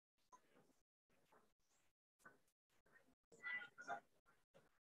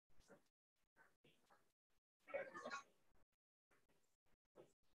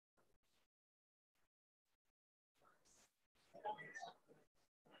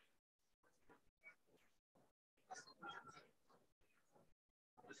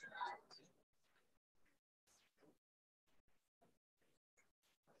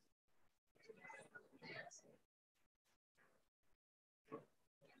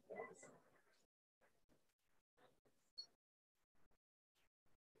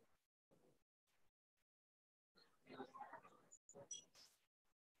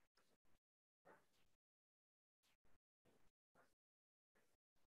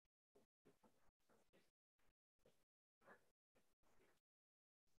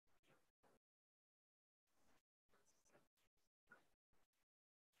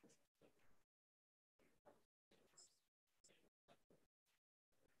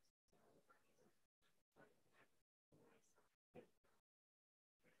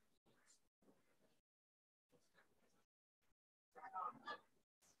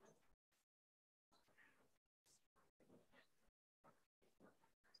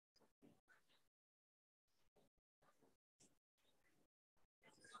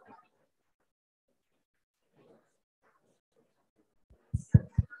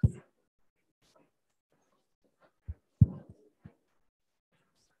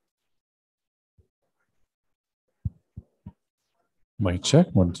Mic check,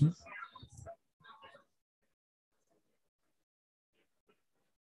 1, 2.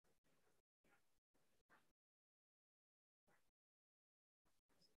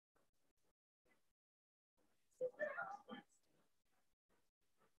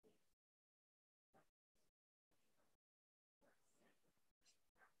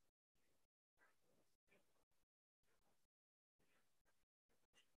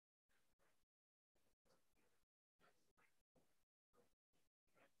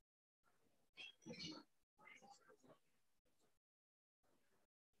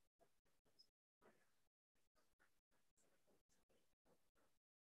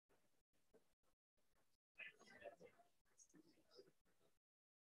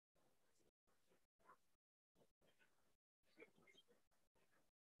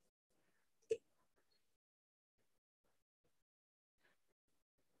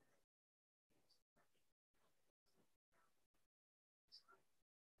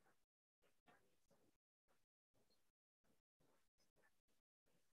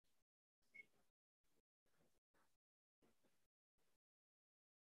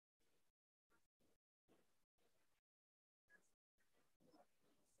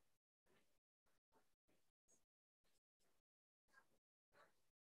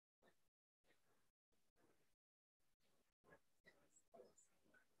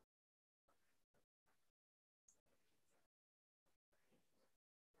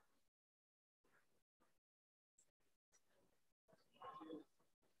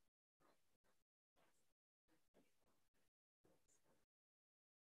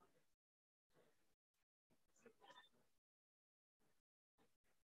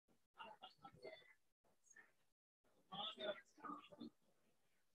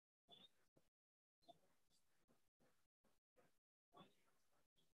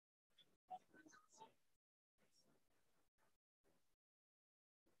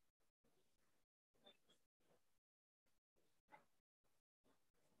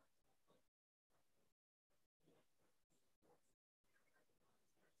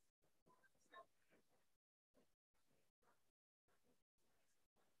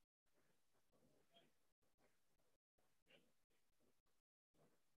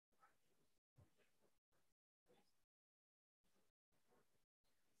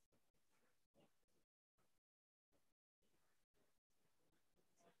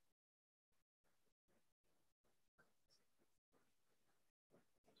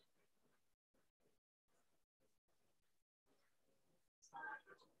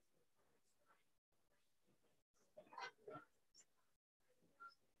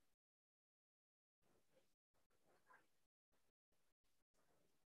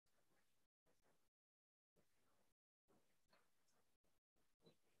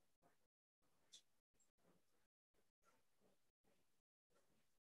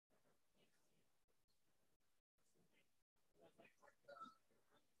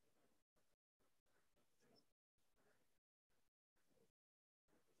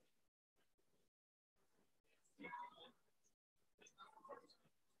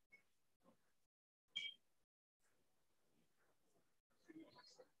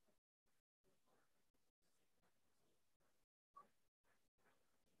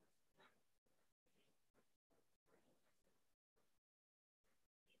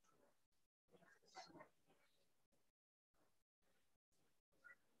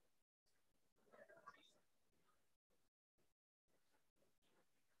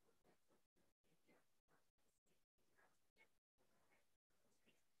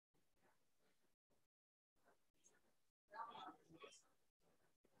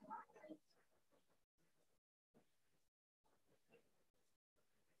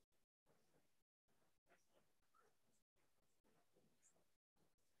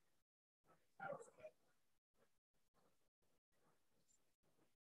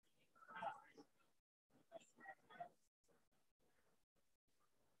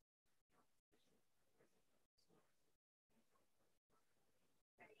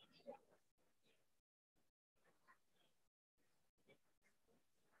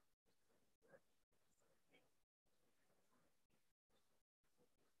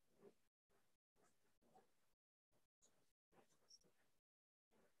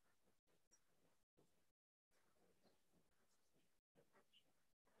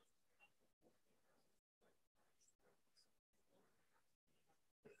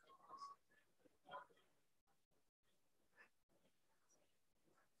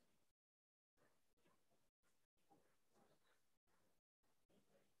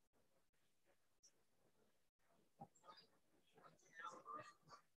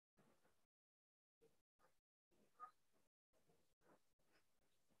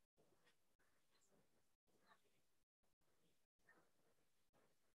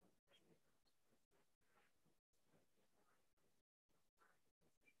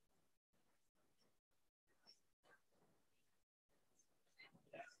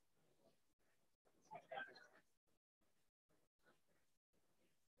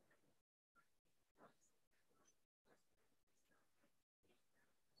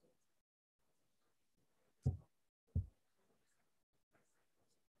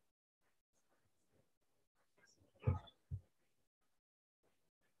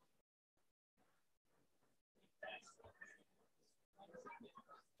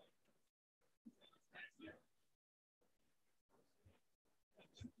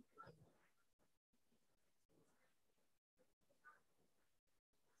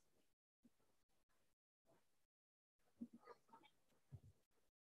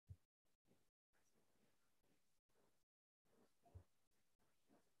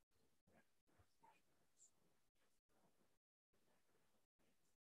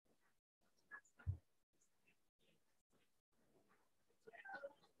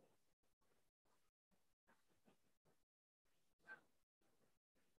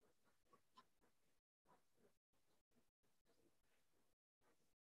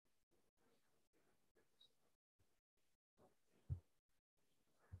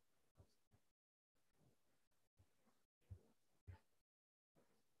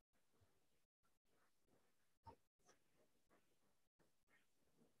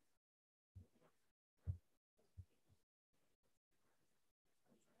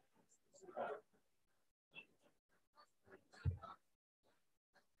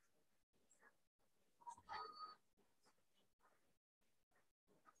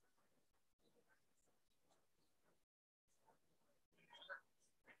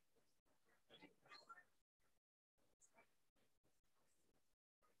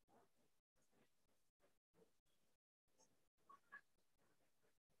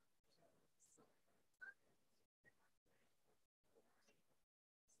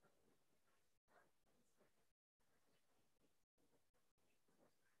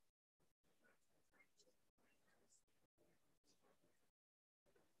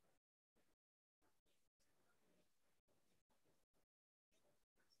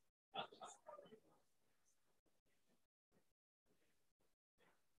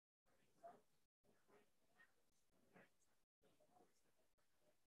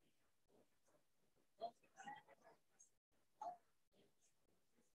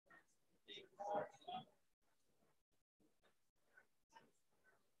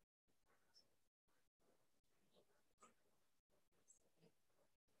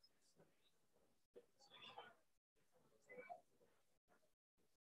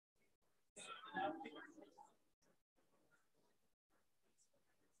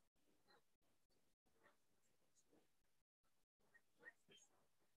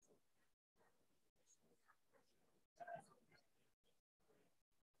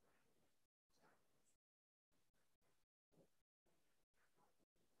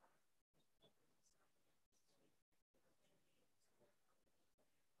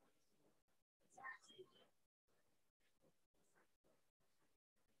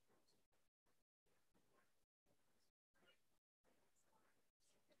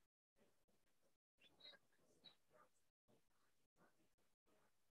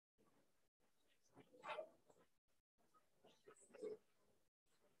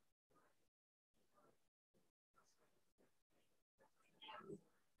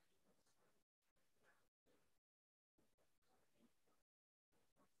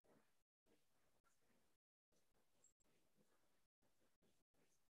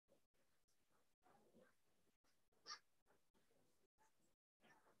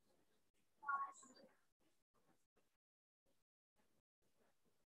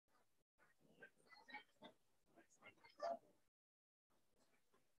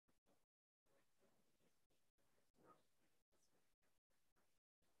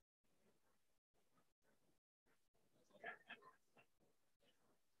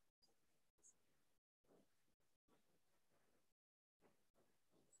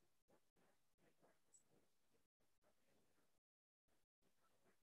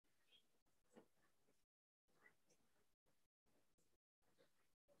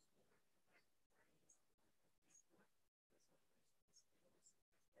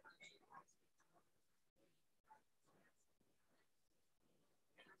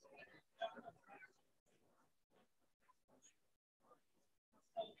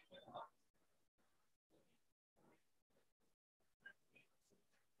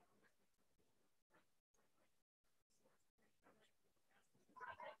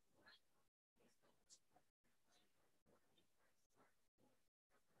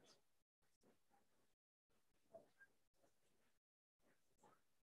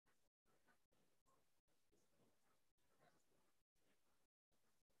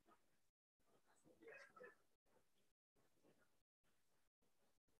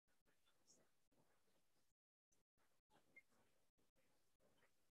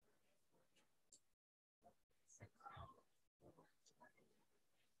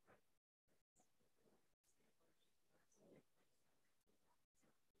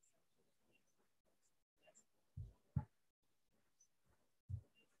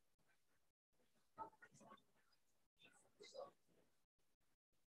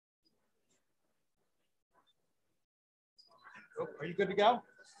 Are you good to go?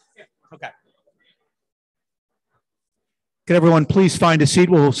 Yeah. Okay. Could everyone please find a seat?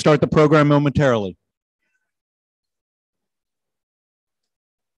 We'll start the program momentarily.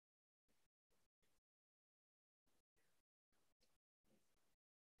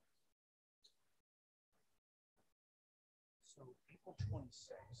 So April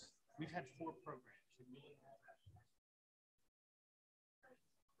 26th, we've had 4 programs.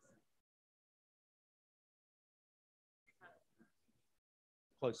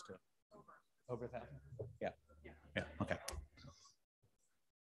 Close to over that. Yeah. Yeah. Okay.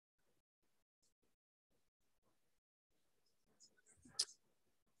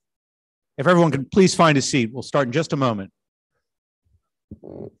 If everyone could please find a seat, we'll start in just a moment.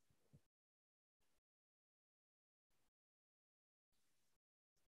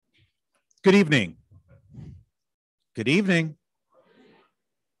 Good evening. Good evening.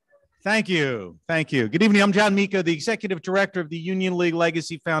 Thank you. Thank you. Good evening. I'm John Mika, the Executive Director of the Union League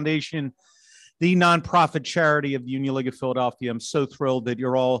Legacy Foundation, the nonprofit charity of the Union League of Philadelphia. I'm so thrilled that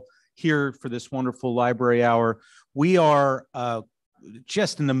you're all here for this wonderful library hour. We are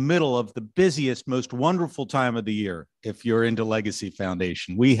just in the middle of the busiest, most wonderful time of the year if you're into Legacy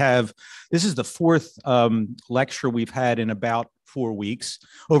Foundation. This is the 4th lecture we've had in about 4 weeks.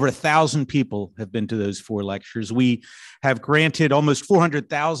 Over 1,000 people have been to those 4 lectures. We have granted almost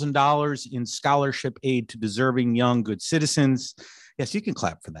 $400,000 in scholarship aid to deserving young, good citizens. Yes, you can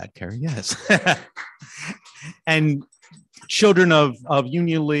clap for that, Carrie. Yes. And children of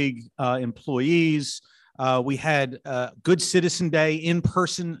Union League employees. We had Good Citizen Day in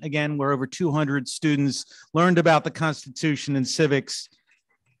person again, where over 200 students learned about the Constitution and civics,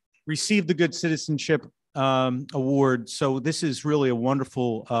 received the Good Citizenship Award. So this is really a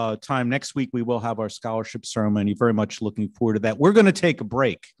wonderful time. Next week, we will have our scholarship ceremony. Very much looking forward to that. We're going to take a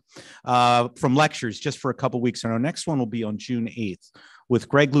break from lectures just for a couple of weeks. And our next one will be on June 8th. with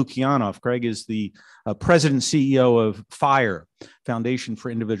Greg Lukianoff. Greg is the president and CEO of FIRE, Foundation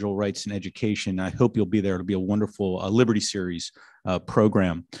for Individual Rights in Education. I hope you'll be there. It'll be a wonderful Liberty Series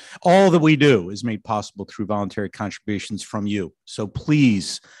program. All that we do is made possible through voluntary contributions from you. So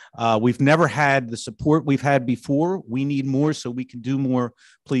please, we've never had the support we've had before. We need more so we can do more.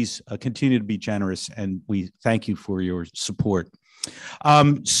 Please continue to be generous, and we thank you for your support.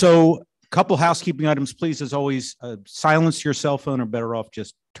 So a couple housekeeping items, please. As always, silence your cell phone, or better off,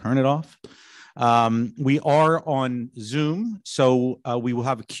 just turn it off. We are on Zoom, so we will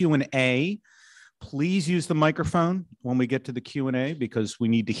have a Q&A. Please use the microphone when we get to the Q&A because we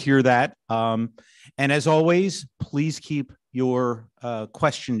need to hear that. And as always, please keep your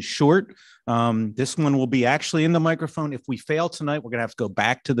questions short. This one will be actually in the microphone. If we fail tonight, we're going to have to go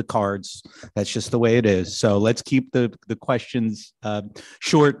back to the cards. That's just the way it is. So let's keep the questions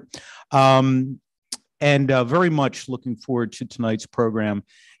short. And very much looking forward to tonight's program.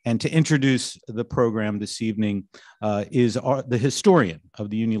 And to introduce the program this evening is the historian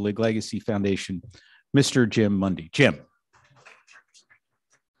of the Union League Legacy Foundation, Mr. Jim Mundy. Jim.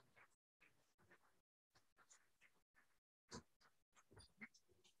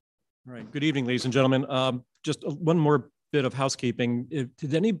 All right. Good evening, ladies and gentlemen. Just one more bit of housekeeping.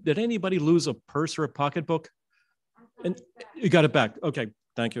 Did anybody lose a purse or a pocketbook? And you got it back. Okay.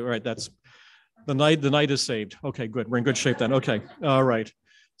 Thank you. All right. That's the night is saved. Okay. Good. We're in good shape then. Okay. All right.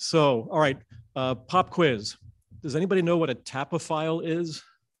 So, all right, pop quiz. Does anybody know what a tapophile is?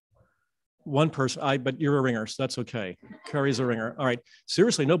 One person, but you're a ringer, so that's okay. Carrie's a ringer. All right,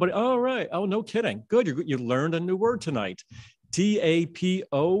 seriously, nobody, all right. Oh, no kidding. Good, you learned a new word tonight.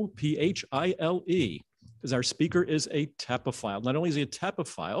 T-A-P-O-P-H-I-L-E, because our speaker is a tapophile. Not only is he a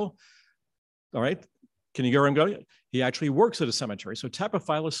tapophile, all right, can you get where I'm going? He actually works at a cemetery. So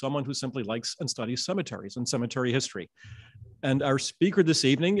tapophile is someone who simply likes and studies cemeteries and cemetery history. And our speaker this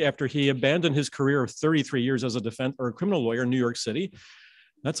evening, after he abandoned his career of 33 years as a defense or a criminal lawyer in New York City,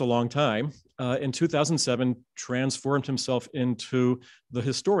 that's a long time, in 2007, transformed himself into the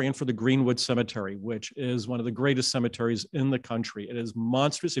historian for the Greenwood Cemetery, which is one of the greatest cemeteries in the country. It is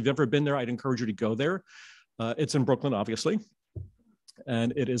monstrous. If you've ever been there, I'd encourage you to go there. It's in Brooklyn, obviously,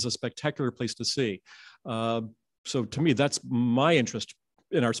 and it is a spectacular place to see. So to me, that's my interest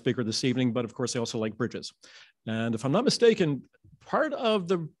in our speaker this evening, but of course I also like bridges. And if I'm not mistaken, part of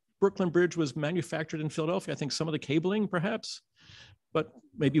the Brooklyn Bridge was manufactured in Philadelphia. I think some of the cabling perhaps, but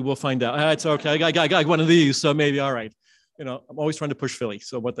maybe we'll find out. It's okay, I got one of these, so maybe, all right. You know, I'm always trying to push Philly,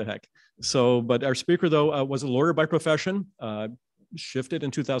 so what the heck. So, but our speaker though was a lawyer by profession, shifted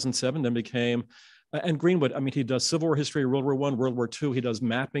in 2007, then became, and Greenwood, I mean, he does Civil War history, World War I, World War II. He does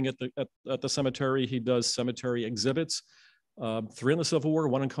mapping at the cemetery. He does cemetery exhibits. 3 in the Civil War,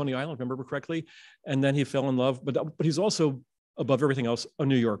 1 in Coney Island, if I remember correctly. And then he fell in love, but he's also, above everything else, a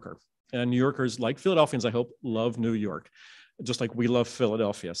New Yorker. And New Yorkers, like Philadelphians, I hope, love New York, just like we love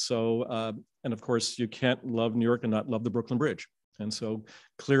Philadelphia. So, and of course, you can't love New York and not love the Brooklyn Bridge. And so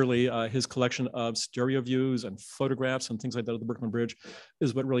clearly his collection of stereo views and photographs and things like that of the Brooklyn Bridge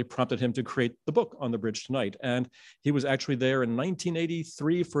is what really prompted him to create the book on the bridge tonight. And he was actually there in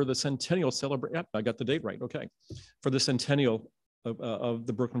 1983 for the centennial celebration. Yep, I got the date right. Okay. For the centennial of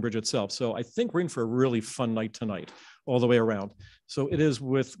the Brooklyn Bridge itself. So I think we're in for a really fun night tonight, all the way around. So it is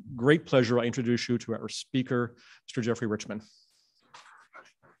with great pleasure I introduce you to our speaker, Mr. Jeff Richman.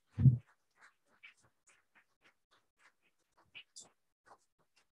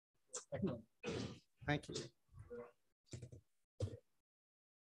 Thank you.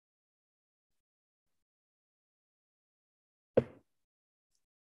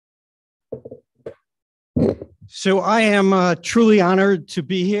 So I am truly honored to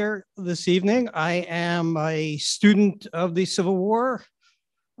be here this evening. I am a student of the Civil War.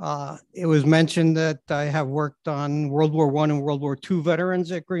 It was mentioned that I have worked on World War I and World War II veterans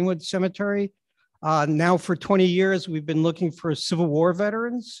at Greenwood Cemetery. Now for 20 years, we've been looking for Civil War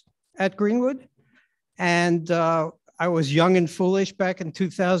veterans at Greenwood. And I was young and foolish back in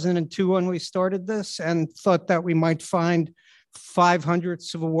 2002 when we started this and thought that we might find 500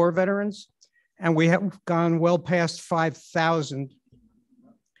 Civil War veterans. And we have gone well past 5,000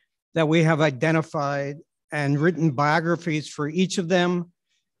 that we have identified and written biographies for each of them,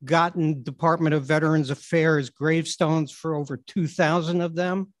 gotten Department of Veterans Affairs gravestones for over 2,000 of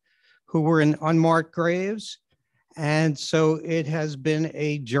them who were in unmarked graves. And so it has been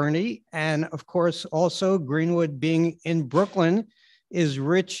a journey. And of course, also Greenwood being in Brooklyn is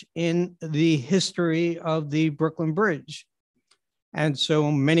rich in the history of the Brooklyn Bridge. And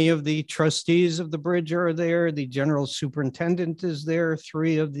so many of the trustees of the bridge are there. The general superintendent is there.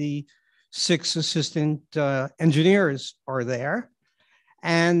 3 of the 6 assistant engineers are there.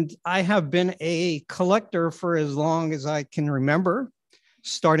 And I have been a collector for as long as I can remember,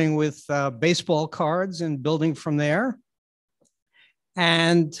 starting with baseball cards and building from there.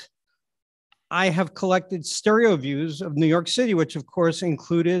 And I have collected stereo views of New York City, which of course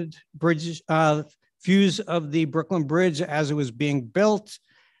included views of the Brooklyn Bridge as it was being built,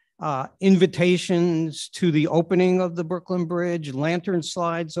 invitations to the opening of the Brooklyn Bridge, lantern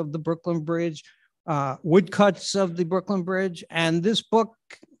slides of the Brooklyn Bridge, woodcuts of the Brooklyn Bridge. And this book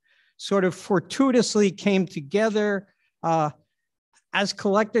sort of fortuitously came together. As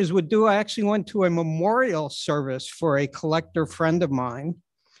collectors would do, I actually went to a memorial service for a collector friend of mine,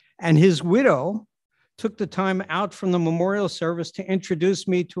 and his widow took the time out from the memorial service to introduce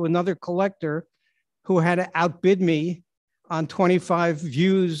me to another collector who had outbid me on 25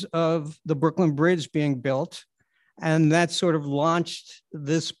 views of the Brooklyn Bridge being built. And that sort of launched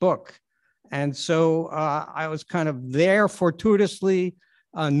this book. And so I was kind of there fortuitously,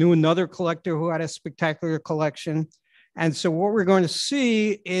 knew another collector who had a spectacular collection. And so what we're going to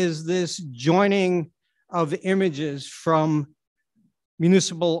see is this joining of images from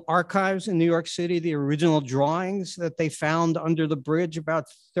municipal archives in New York City, the original drawings that they found under the bridge about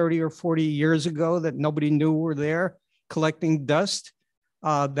 30 or 40 years ago that nobody knew were there, collecting dust,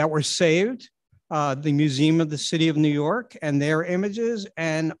 that were saved, the Museum of the City of New York and their images,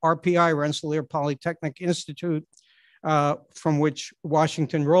 and RPI, Rensselaer Polytechnic Institute, from which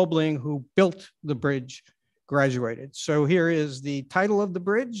Washington Roebling, who built the bridge, graduated. So here is the title of the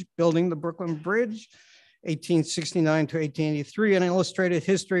bridge, Building the Brooklyn Bridge, 1869 to 1883, an illustrated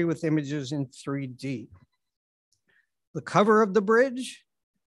history with images in 3D. The cover of the bridge.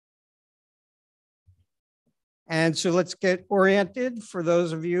 And so let's get oriented. For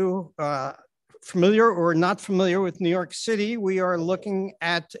those of you familiar or not familiar with New York City, we are looking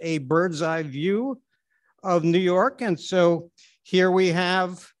at a bird's eye view of New York. And so here we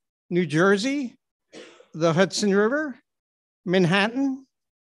have New Jersey, the Hudson River, Manhattan,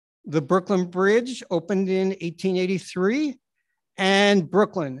 the Brooklyn Bridge opened in 1883, and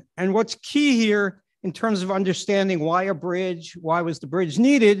Brooklyn. And what's key here in terms of understanding why a bridge, why was the bridge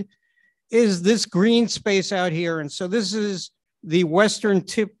needed, is this green space out here. And so this is the western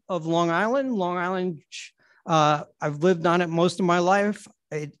tip of Long Island. Long Island, I've lived on it most of my life.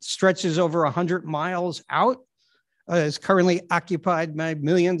 It stretches over 100 miles out. It's currently occupied by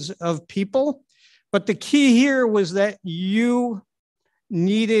millions of people. But the key here was that you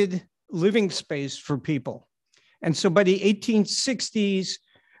needed living space for people. And so by the 1860s,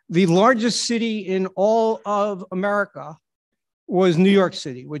 the largest city in all of America was New York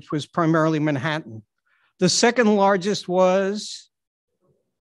City, which was primarily Manhattan. The second largest was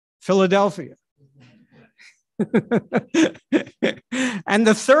Philadelphia. And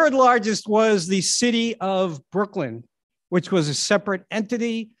the third largest was the city of Brooklyn, which was a separate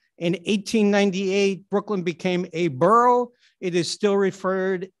entity. In 1898, Brooklyn became a borough. It is still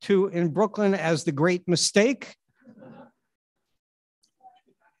referred to in Brooklyn as the Great Mistake.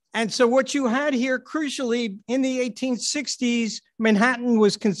 And so what you had here, crucially, in the 1860s, Manhattan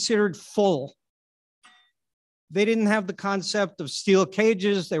was considered full. They didn't have the concept of steel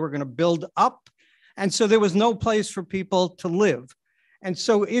cages. They were going to build up. And so there was no place for people to live. And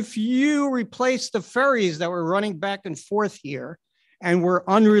so if you replace the ferries that were running back and forth here and were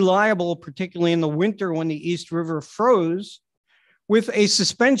unreliable, particularly in the winter when the East River froze, with a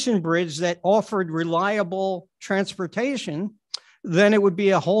suspension bridge that offered reliable transportation, then it would be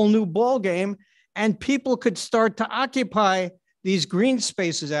a whole new ball game, and people could start to occupy these green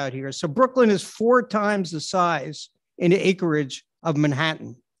spaces out here. So Brooklyn is 4 times the size in acreage of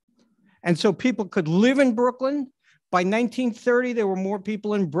Manhattan. And so people could live in Brooklyn. By 1930, there were more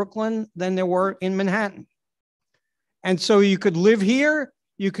people in Brooklyn than there were in Manhattan. And so you could live here,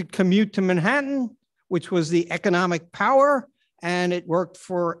 you could commute to Manhattan, which was the economic power, and it worked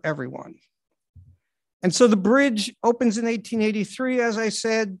for everyone. And so the bridge opens in 1883, as I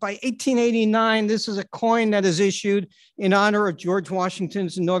said. By 1889, this is a coin that is issued in honor of George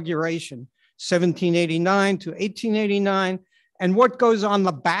Washington's inauguration, 1789 to 1889. And what goes on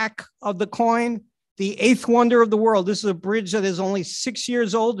the back of the coin? The 8th wonder of the world. This is a bridge that is only 6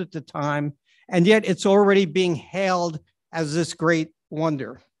 years old at the time, and yet it's already being hailed as this great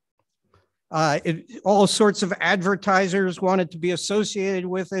wonder. All sorts of advertisers wanted to be associated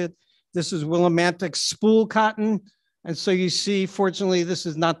with it. This is Willimantic spool cotton. And so you see, fortunately, this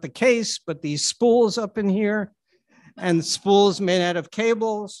is not the case, but these spools up in here and spools made out of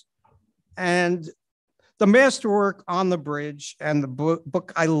cables. And the masterwork on the bridge, and the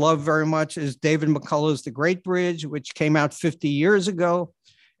book I love very much, is David McCullough's The Great Bridge, which came out 50 years ago.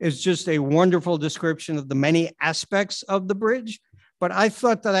 Is just a wonderful description of the many aspects of the bridge. but I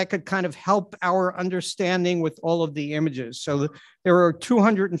thought that I could kind of help our understanding with all of the images. So there are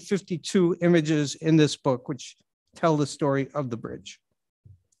 252 images in this book, which tell the story of the bridge.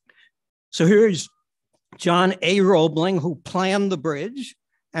 So here's John A. Roebling, who planned the bridge,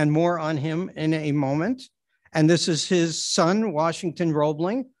 and more on him in a moment. And this is his son, Washington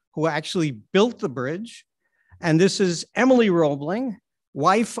Roebling, who actually built the bridge. And this is Emily Roebling,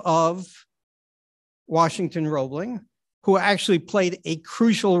 wife of Washington Roebling, who actually played a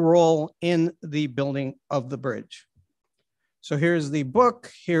crucial role in the building of the bridge. So here's the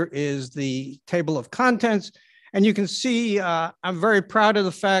book. Here is the table of contents. And you can see, I'm very proud of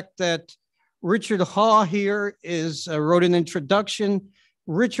the fact that Richard Haw here wrote an introduction.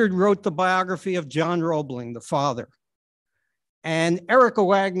 Richard wrote the biography of John Roebling, the father. And Erica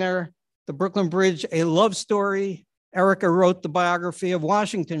Wagner, The Brooklyn Bridge, A Love Story. Erica wrote the biography of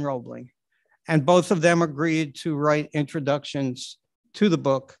Washington Roebling. And both of them agreed to write introductions to the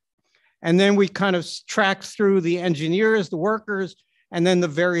book. And then we kind of tracked through the engineers, the workers, and then the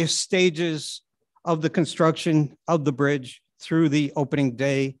various stages of the construction of the bridge through the opening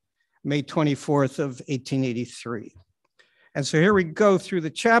day, May 24th of 1883. And so here we go through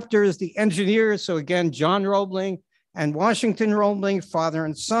the chapters, the engineers. So again, John Roebling and Washington Roebling, father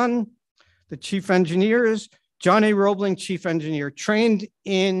and son. The chief engineers, John A. Roebling, chief engineer, trained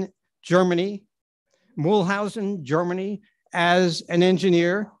in Germany, Mulhausen, Germany, as an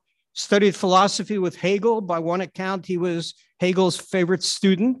engineer, studied philosophy with Hegel. By one account, he was Hegel's favorite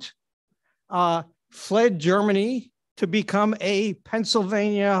student, fled Germany to become a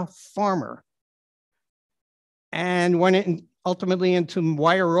Pennsylvania farmer, and went ultimately into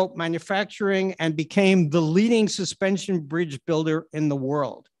wire rope manufacturing and became the leading suspension bridge builder in the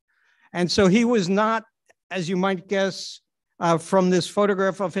world. And so he was not, as you might guess, from this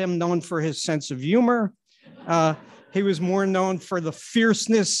photograph of him, known for his sense of humor. He was more known for the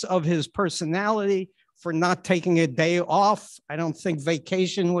fierceness of his personality, for not taking a day off. I don't think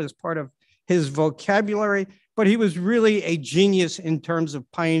vacation was part of his vocabulary, but he was really a genius in terms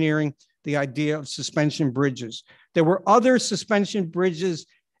of pioneering the idea of suspension bridges. There were other suspension bridges.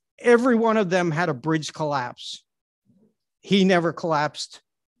 Every one of them had a bridge collapse. He never collapsed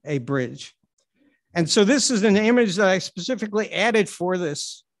a bridge. And so this is an image that I specifically added for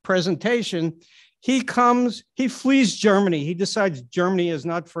this presentation. He flees Germany. He decides Germany is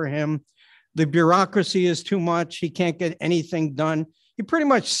not for him. The bureaucracy is too much. He can't get anything done. He pretty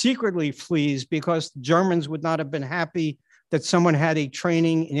much secretly flees because the Germans would not have been happy that someone had a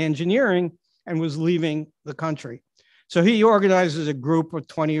training in engineering and was leaving the country. So he organizes a group of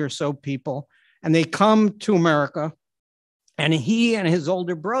 20 or so people, and they come to America, and he and his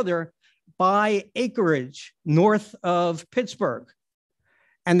older brother buy acreage north of Pittsburgh.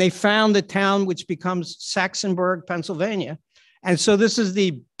 And they found the town which becomes Saxonburg, Pennsylvania. And so this is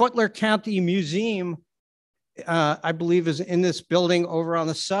the Butler County Museum, I believe is in this building over on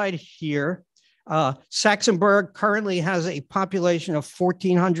the side here. Saxonburg currently has a population of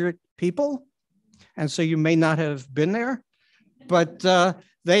 1,400 people. And so you may not have been there, but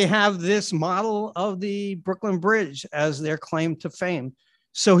they have this model of the Brooklyn Bridge as their claim to fame.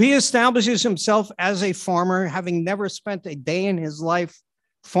 So he establishes himself as a farmer, having never spent a day in his life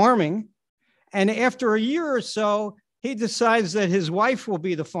farming. And after a year or so, he decides that his wife will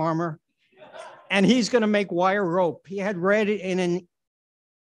be the farmer and he's going to make wire rope. He had read it in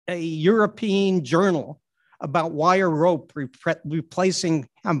a European journal about wire rope replacing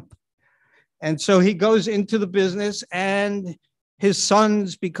hemp. And so he goes into the business and his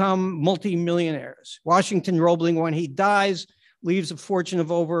sons become multimillionaires. Washington Roebling, when he dies, leaves a fortune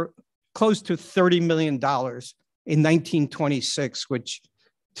of over close to $30 million in 1926, which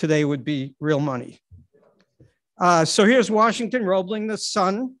today would be real money. So here's Washington Roebling, the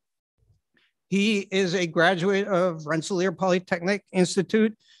son. He is a graduate of Rensselaer Polytechnic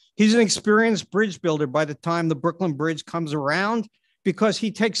Institute. He's an experienced bridge builder by the time the Brooklyn Bridge comes around, because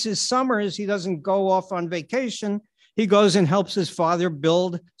he takes his summers, he doesn't go off on vacation. He goes and helps his father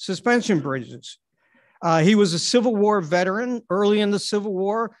build suspension bridges. He was a Civil War veteran. Early in the Civil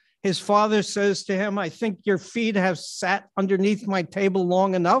War, his father says to him, "I think your feet have sat underneath my table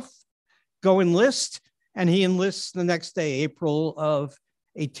long enough. Go enlist." And he enlists the next day, April of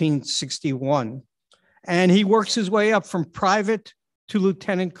 1861. And he works his way up from private to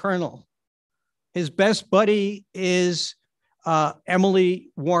lieutenant colonel. His best buddy is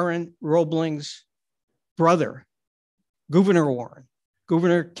Emily Warren Roebling's brother, Gouverneur Warren,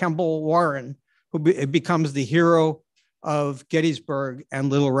 Gouverneur Kemble Warren, who becomes the hero of Gettysburg and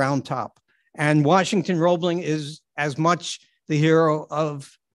Little Round Top. And Washington Roebling is as much the hero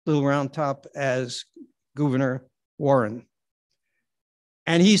of Little Round Top as Gouverneur Warren.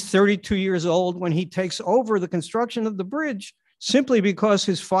 And he's 32 years old when he takes over the construction of the bridge, simply because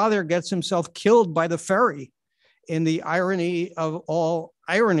his father gets himself killed by the ferry. In the irony of all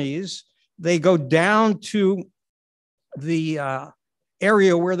ironies, they go down to the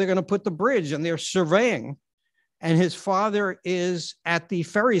area where they're going to put the bridge, and they're surveying. And his father is at the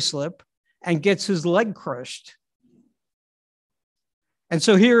ferry slip and gets his leg crushed. And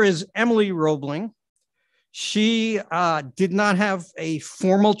so here is Emily Roebling. She did not have a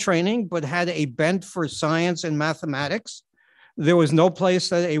formal training, but had a bent for science and mathematics. There was no place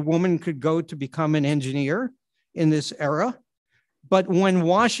that a woman could go to become an engineer in this era. But when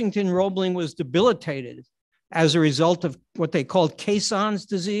Washington Roebling was debilitated as a result of what they called Caisson's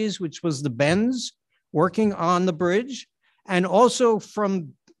disease, which was the bends working on the bridge, and also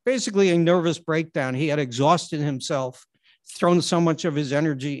from basically a nervous breakdown, he had exhausted himself, thrown so much of his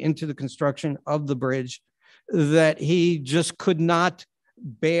energy into the construction of the bridge that he just could not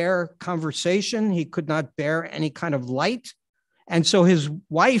bear conversation. He could not bear any kind of light. And so his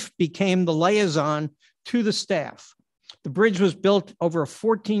wife became the liaison to the staff. The bridge was built over a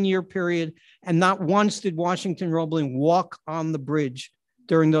 14-year period, and not once did Washington Roebling walk on the bridge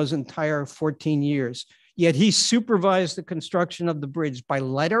during those entire 14 years. Yet he supervised the construction of the bridge by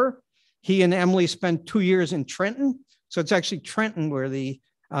letter. He and Emily spent 2 years in Trenton. So it's actually Trenton where the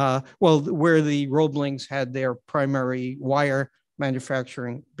Roeblings had their primary wire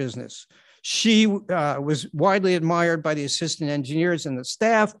manufacturing business. She was widely admired by the assistant engineers and the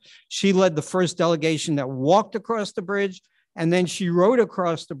staff. She led the first delegation that walked across the bridge, and then she rode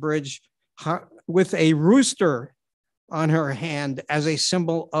across the bridge with a rooster on her hand as a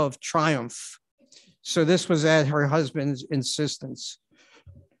symbol of triumph. So this was at her husband's insistence.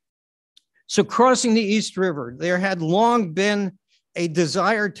 So crossing the East River, there had long been a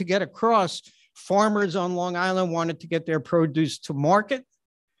desire to get across. Farmers on Long Island wanted to get their produce to market.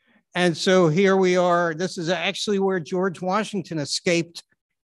 And so here we are. This is actually where George Washington escaped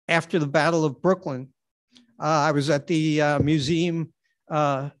after the Battle of Brooklyn. I was at the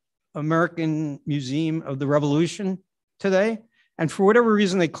American Museum of the Revolution today. And for whatever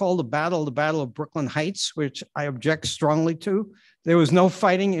reason, they call the Battle of Brooklyn Heights, which I object strongly to. There was no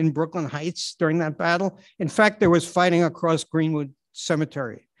fighting in Brooklyn Heights during that battle. In fact, there was fighting across Greenwood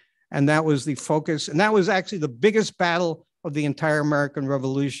Cemetery. And that was the focus. And that was actually the biggest battle of the entire American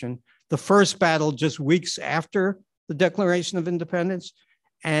Revolution. The first battle just weeks after the Declaration of Independence,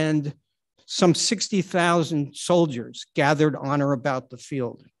 and some 60,000 soldiers gathered on or about the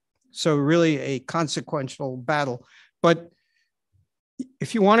field. So really a consequential battle. But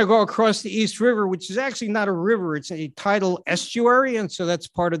if you want to go across the East River, which is actually not a river, it's a tidal estuary. And so that's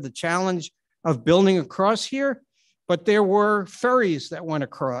part of the challenge of building across here. But there were ferries that went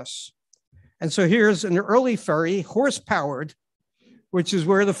across. And so here's an early ferry, horse-powered, which is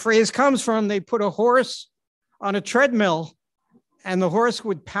where the phrase comes from. They put a horse on a treadmill, and the horse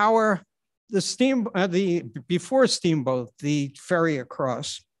would power the before steamboat, the ferry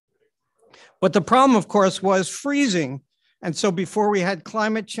across. But the problem, of course, was freezing. And so before we had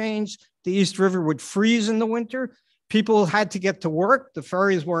climate change, the East River would freeze in the winter. People had to get to work. The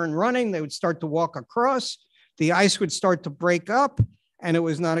ferries weren't running. They would start to walk across. The ice would start to break up, and it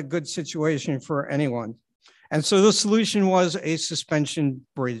was not a good situation for anyone. And so the solution was a suspension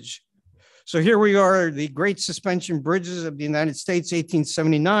bridge. So here we are, the Great Suspension Bridges of the United States,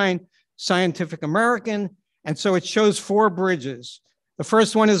 1879, Scientific American. And so it shows 4 bridges. The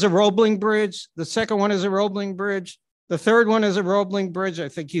first one is a Roebling Bridge. The second one is a Roebling Bridge. The third one is a Roebling Bridge. I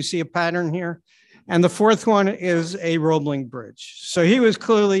think you see a pattern here. And the fourth one is a Roebling Bridge. So he was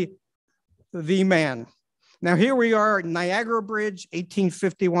clearly the man. Now here we are, Niagara Bridge,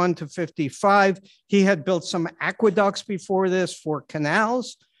 1851 to 55. He had built some aqueducts before this for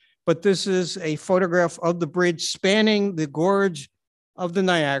canals, but this is a photograph of the bridge spanning the gorge of the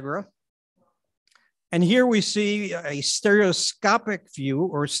Niagara. And here we see a stereoscopic view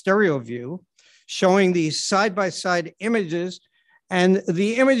or stereo view showing these side-by-side images. And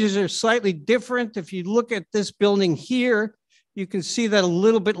the images are slightly different. If you look at this building here, you can see that a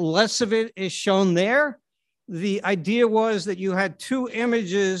little bit less of it is shown there. The idea was that you had 2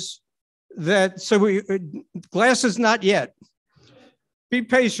 images that, so glasses not yet. Be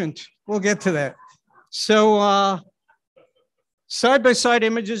patient, we'll get to that. So side-by-side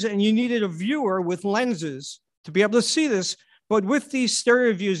images, and you needed a viewer with lenses to be able to see this. But with these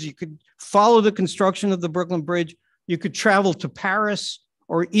stereo views, you could follow the construction of the Brooklyn Bridge. You could travel to Paris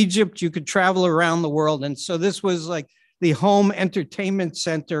or Egypt. You could travel around the world. And so this was like the home entertainment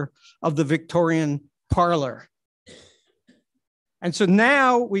center of the Victorian parlor. And so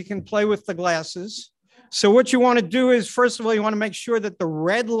now we can play with the glasses. So what you want to do is, first of all, you want to make sure that the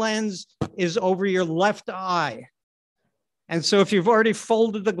red lens is over your left eye. And so if you've already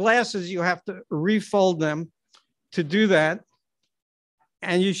folded the glasses, you have to refold them to do that.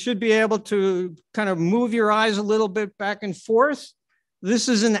 And you should be able to kind of move your eyes a little bit back and forth. This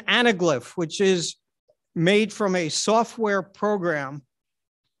is an anaglyph, which is made from a software program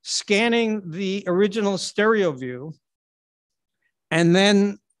scanning the original stereo view and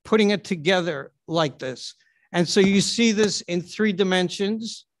then putting it together like this. And so you see this in 3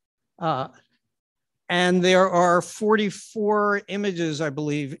 dimensions. And there are 44 images, I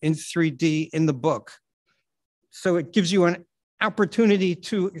believe, in 3D in the book. So it gives you an opportunity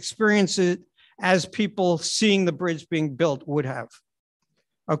to experience it as people seeing the bridge being built would have.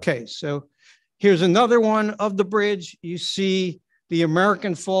 Okay, so here's another one of the bridge. You see the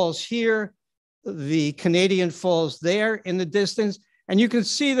American Falls here, the Canadian Falls there in the distance. And you can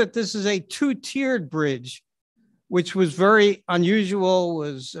see that this is a 2-tiered bridge, which was very unusual,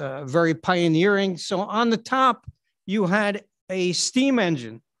 was very pioneering. So on the top, you had a steam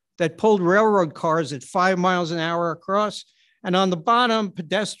engine that pulled railroad cars at 5 miles an hour across. And on the bottom,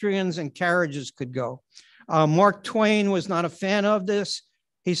 pedestrians and carriages could go. Mark Twain was not a fan of this.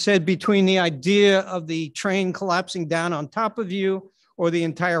 He said between the idea of the train collapsing down on top of you or the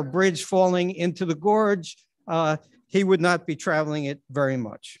entire bridge falling into the gorge, he would not be traveling it very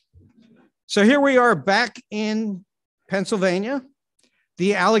much. So here we are back in Pennsylvania,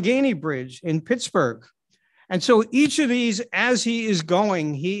 the Allegheny Bridge in Pittsburgh. And so each of these, as he is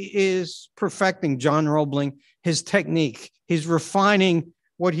going, he is perfecting, John Roebling, his technique. He's refining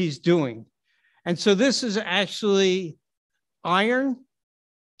what he's doing. And so this is actually iron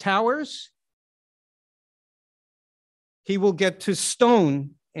towers. He will get to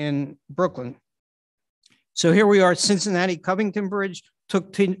stone in Brooklyn. So here we are, Cincinnati-Covington Bridge.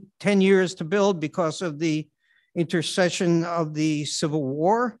 Took 10 years to build because of the intercession of the Civil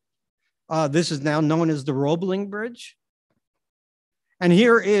War. This is now known as the Roebling Bridge. And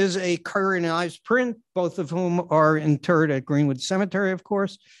here is a Curry and Ives print, both of whom are interred at Greenwood Cemetery, of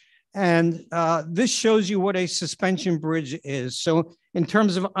course. And this shows you what a suspension bridge is. So in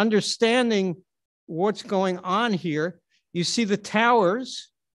terms of understanding what's going on here, you see the towers,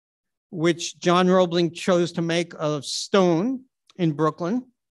 which John Roebling chose to make of stone in Brooklyn.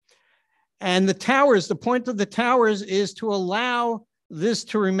 And the towers, the point of the towers is to allow this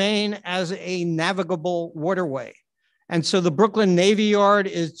to remain as a navigable waterway. And so the Brooklyn Navy Yard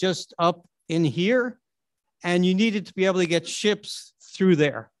is just up in here, and you needed to be able to get ships through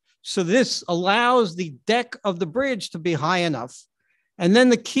there. So this allows the deck of the bridge to be high enough. And then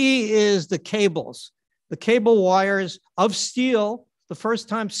the key is the cables, the cable wires of steel. The first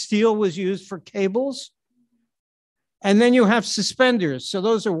time steel was used for cables. And then you have suspenders. So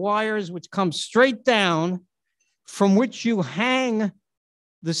those are wires which come straight down from which you hang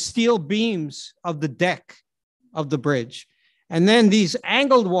the steel beams of the deck of the bridge. And then these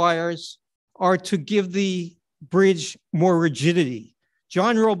angled wires are to give the bridge more rigidity.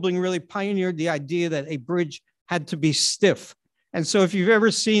 John Roebling really pioneered the idea that a bridge had to be stiff. And so if you've ever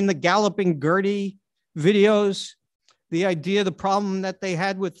seen the Galloping Gertie videos, the idea, the problem that they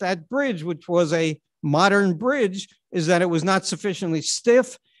had with that bridge, which was a modern bridge, is that it was not sufficiently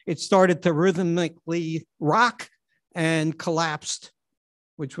stiff. It started to rhythmically rock and collapsed,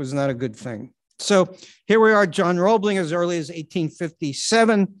 which was not a good thing. So here we are, John Roebling, as early as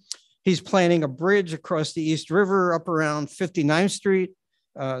 1857. He's planning a bridge across the East River up around 59th Street,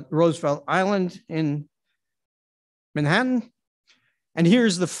 Roosevelt Island in Manhattan. And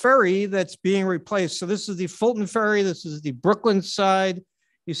here's the ferry that's being replaced. So this is the Fulton Ferry. This is the Brooklyn side.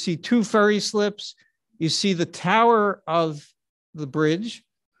 You see 2 ferry slips. You see the tower of the bridge.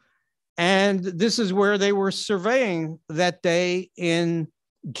 And this is where they were surveying that day in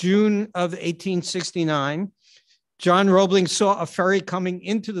June of 1869. John Roebling saw a ferry coming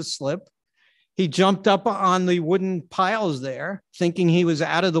into the slip. He jumped up on the wooden piles there, thinking he was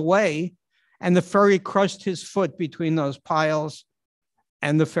out of the way. And the ferry crushed his foot between those piles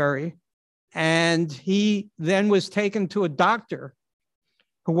and the ferry. And he then was taken to a doctor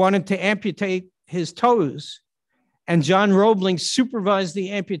who wanted to amputate his toes. And John Roebling supervised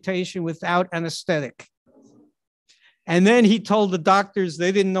the amputation without anesthetic. And then he told the doctors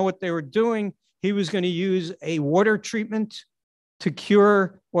they didn't know what they were doing. He was going to use a water treatment to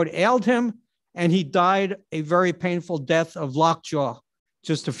cure what ailed him. And he died a very painful death of lockjaw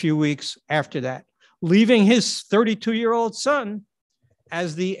just a few weeks after that, leaving his 32-year-old son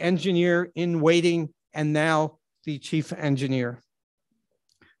as the engineer in waiting and now the chief engineer.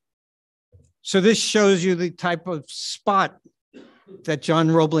 So this shows you the type of spot that John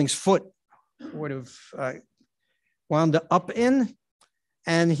Roebling's foot would have wound up in.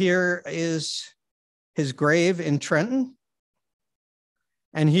 And here is his grave in Trenton.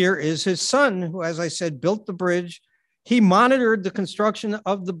 And here is his son, who, as I said, built the bridge. He monitored the construction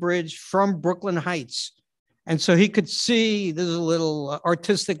of the bridge from Brooklyn Heights. And so he could see, this is a little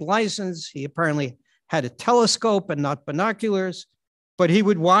artistic license. He apparently had a telescope and not binoculars, but he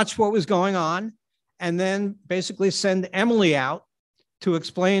would watch what was going on and then basically send Emily out to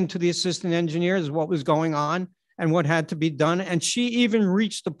explain to the assistant engineers what was going on and what had to be done. And she even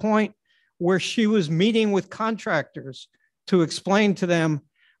reached the point where she was meeting with contractors to explain to them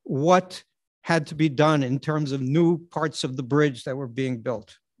what had to be done in terms of new parts of the bridge that were being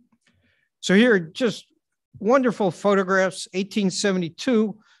built. So here are just wonderful photographs,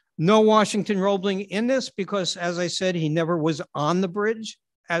 1872. No Washington Roebling in this because, as I said, he never was on the bridge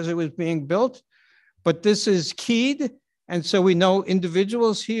as it was being built. But this is keyed. And so we know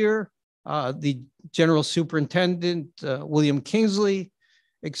individuals here, the general superintendent, William Kingsley,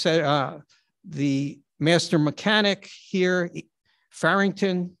 etc., the master mechanic here,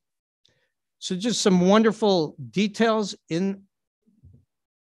 Farrington. So just some wonderful details in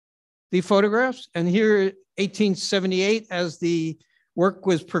the photographs. And here, 1878, as the work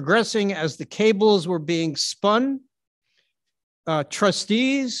was progressing, as the cables were being spun,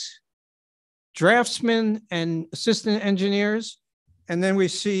 trustees, draftsmen, and assistant engineers. And then we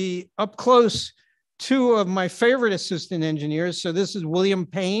see up close two of my favorite assistant engineers. So this is William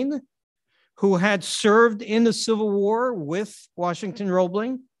Payne, who had served in the Civil War with Washington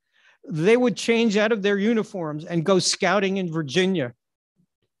Roebling. They would change out of their uniforms and go scouting in Virginia,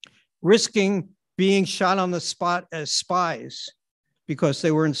 risking being shot on the spot as spies because they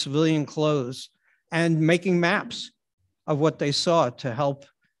were in civilian clothes, and making maps of what they saw to help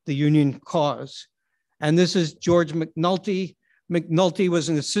the Union cause. And this is George McNulty. McNulty was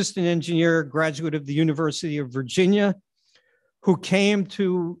an assistant engineer, graduate of the University of Virginia, who came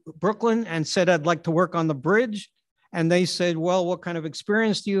to Brooklyn and said, I'd like to work on the bridge. And they said, well, what kind of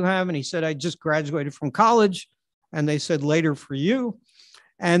experience do you have? And he said, I just graduated from college. And they said, later for you.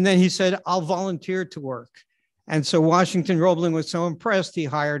 And then he said, I'll volunteer to work. And so Washington Roebling was so impressed, he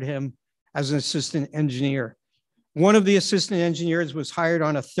hired him as an assistant engineer. One of the assistant engineers was hired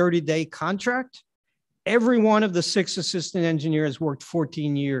on a 30-day contract. Every one of the 6 assistant engineers worked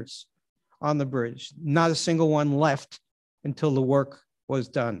 14 years on the bridge. Not a single one left until the work was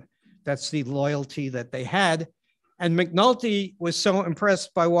done. That's the loyalty that they had. And McNulty was so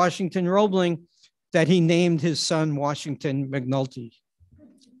impressed by Washington Roebling that he named his son Washington McNulty.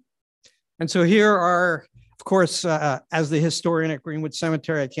 And so here are, of course, as the historian at Greenwood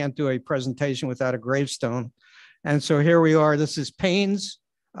Cemetery, I can't do a presentation without a gravestone. And so here we are. This is Payne's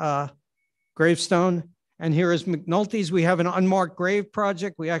gravestone. And here is McNulty's. We have an unmarked grave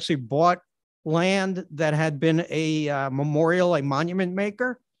project. We actually bought land that had been a memorial, a monument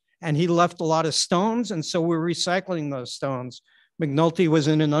maker, and he left a lot of stones. And so we're recycling those stones. McNulty was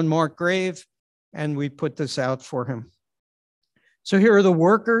in an unmarked grave, and we put this out for him. So here are the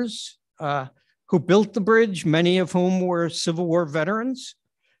workers who built the bridge, many of whom were Civil War veterans,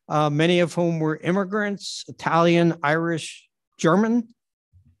 many of whom were immigrants, Italian, Irish, German.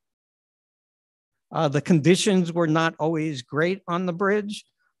 The conditions were not always great on the bridge.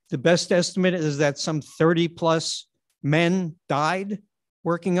 The best estimate is that some 30 plus men died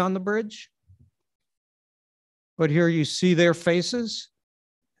working on the bridge. But here you see their faces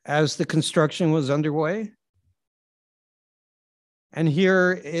as the construction was underway. And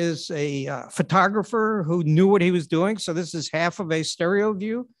here is a photographer who knew what he was doing. So this is half of a stereo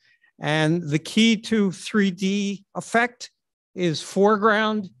view. And the key to 3D effect is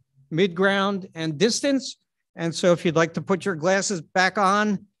foreground, midground, and distance. And so if you'd like to put your glasses back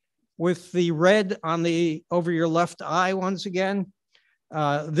on with the red on the over your left eye once again,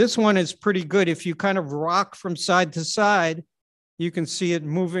 this one is pretty good. If you kind of rock from side to side, you can see it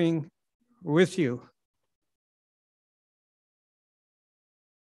moving with you.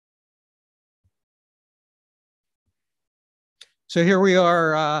 So here we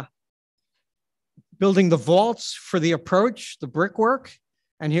are building the vaults for the approach, the brickwork.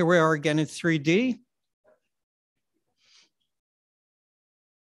 And here we are again in 3D.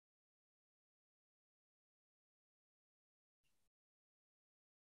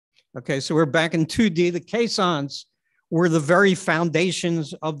 Okay, so we're back in 2D. The caissons were the very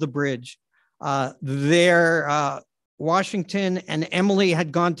foundations of the bridge. Washington and Emily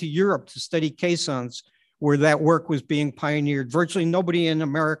had gone to Europe to study caissons, where that work was being pioneered. Virtually nobody in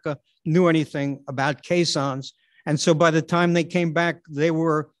America knew anything about caissons. And so by the time they came back, they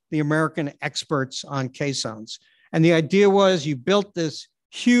were the American experts on caissons. And the idea was you built this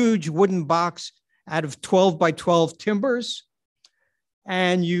huge wooden box out of 12 by 12 timbers.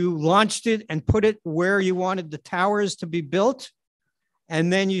 And you launched it and put it where you wanted the towers to be built.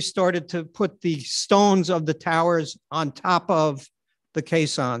 And then you started to put the stones of the towers on top of the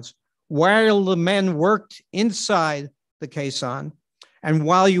caissons while the men worked inside the caisson. And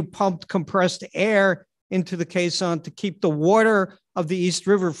while you pumped compressed air into the caisson to keep the water of the East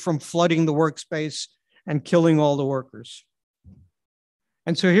River from flooding the workspace and killing all the workers.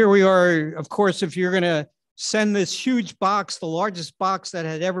 And so here we are. Of course, if you're going to send this huge box, the largest box that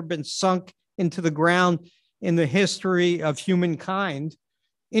had ever been sunk into the ground in the history of humankind,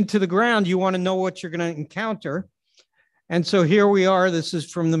 into the ground, you want to know what you're going to encounter. And so here we are. This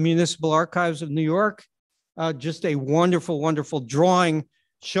is from the Municipal Archives of New York. Just a wonderful, wonderful drawing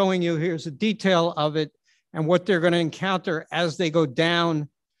showing you here's a detail of it and what they're going to encounter as they go down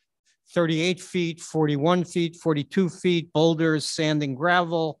 38 feet, 41 feet, 42 feet, boulders, sand and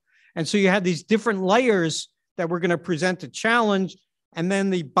gravel. And so you had these different layers that were going to present a challenge. And then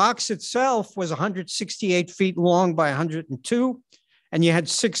the box itself was 168 feet long by 102. And you had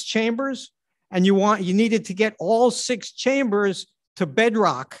 6 chambers. And you needed to get all 6 chambers to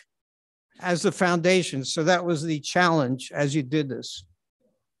bedrock as the foundation. So that was the challenge as you did this.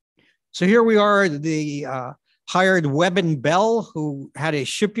 So here we are, the hired Webb and Bell, who had a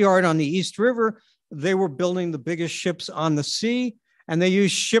shipyard on the East River. They were building the biggest ships on the sea, and they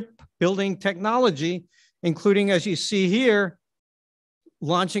used shipbuilding technology, including, as you see here,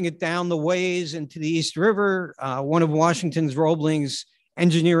 launching it down the ways into the East River. One of Washington's Roebling's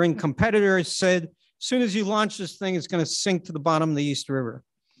engineering competitors said, as soon as you launch this thing, it's going to sink to the bottom of the East River.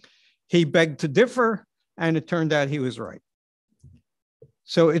 He begged to differ, and it turned out he was right.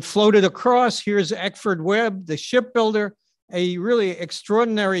 So it floated across. Here's Eckford Webb, the shipbuilder, a really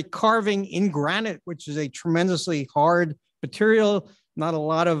extraordinary carving in granite, which is a tremendously hard material. Not a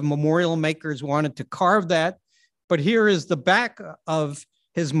lot of memorial makers wanted to carve that. But here is the back of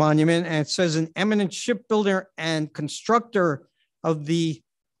his monument, and it says an eminent shipbuilder and constructor of the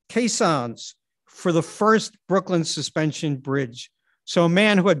caissons for the first Brooklyn suspension bridge. So a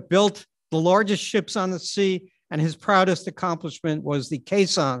man who had built the largest ships on the sea, and his proudest accomplishment was the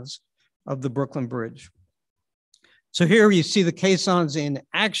caissons of the Brooklyn Bridge. So here you see the caissons in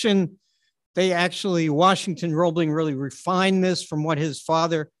action. They actually, Washington Roebling really refined this from what his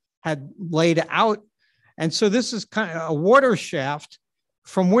father had laid out. And so this is kind of a water shaft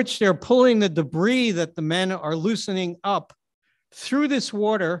from which they're pulling the debris that the men are loosening up through this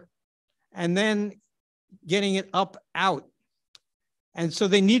water and then getting it up out. And so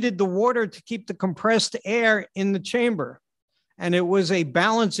they needed the water to keep the compressed air in the chamber. And it was a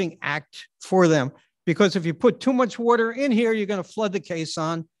balancing act for them, because if you put too much water in here, you're going to flood the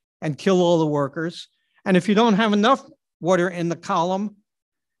caisson and kill all the workers. And if you don't have enough water in the column,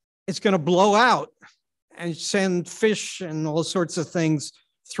 it's going to blow out and send fish and all sorts of things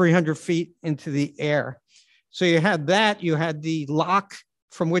 300 feet into the air. So you had that. You had the lock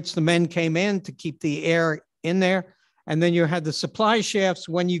from which the men came in to keep the air in there. And then you had the supply shafts.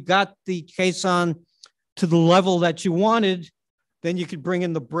 When you got the caisson to the level that you wanted, then you could bring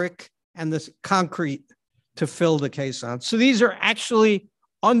in the brick and the concrete to fill the caisson. So these are actually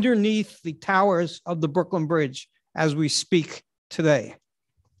underneath the towers of the Brooklyn Bridge as we speak today.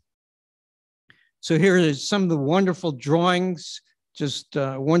 So here is some of the wonderful drawings, just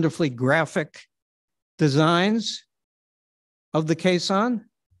wonderfully graphic designs of the caisson,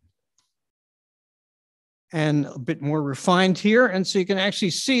 and a bit more refined here. And so you can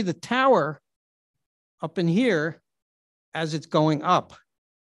actually see the tower up in here as it's going up.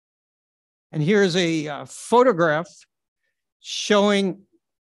 And here's a photograph showing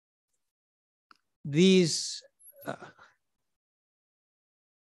these.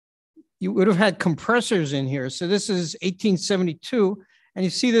 You would have had compressors in here. So this is 1872. And you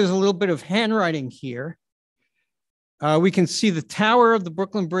see there's a little bit of handwriting here. We can see the tower of the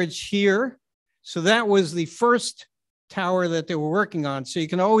Brooklyn Bridge here. So that was the first tower that they were working on. So you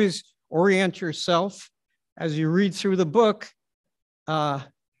can always orient yourself as you read through the book. The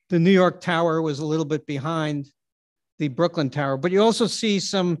New York Tower was a little bit behind the Brooklyn Tower, but you also see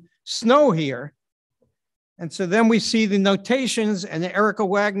some snow here. And so then we see the notations, and Erica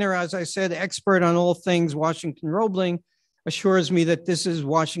Wagner, as I said, expert on all things Washington Roebling, assures me that this is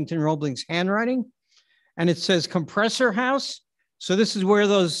Washington Roebling's handwriting. And it says compressor house. So this is where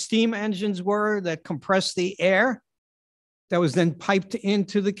those steam engines were that compressed the air that was then piped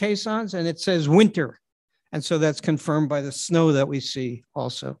into the caissons, and it says winter. And so that's confirmed by the snow that we see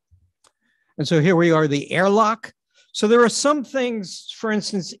also. And so here we are, the airlock. So there are some things, for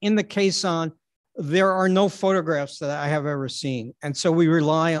instance, in the caisson there are no photographs that I have ever seen. And so we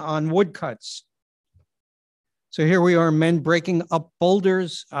rely on woodcuts. So here we are, men breaking up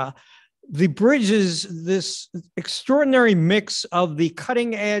boulders. The bridge is this extraordinary mix of the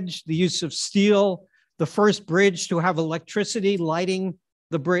cutting edge, the use of steel, the first bridge to have electricity lighting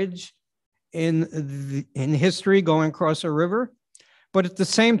the bridge in history going across a river, but at the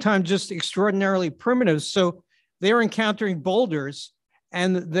same time, just extraordinarily primitive. So they're encountering boulders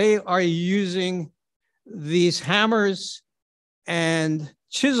and they are using these hammers and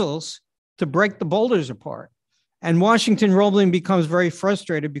chisels to break the boulders apart. And Washington Roebling becomes very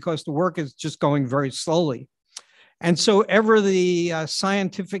frustrated because the work is just going very slowly. And so ever the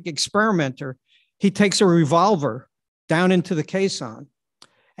scientific experimenter, he takes a revolver down into the caisson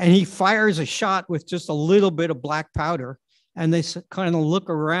and he fires a shot with just a little bit of black powder. And they kind of look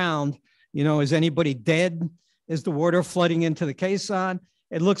around, you know, is anybody dead? Is the water flooding into the caisson?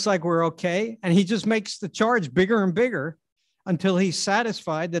 It looks like we're okay. And he just makes the charge bigger and bigger until he's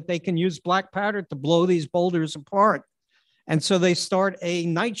satisfied that they can use black powder to blow these boulders apart. And so they start a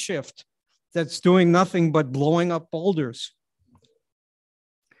night shift that's doing nothing but blowing up boulders.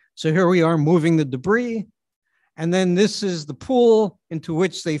 So here we are moving the debris. And then this is the pool into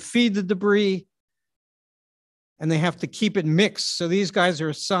which they feed the debris. And they have to keep it mixed. So these guys are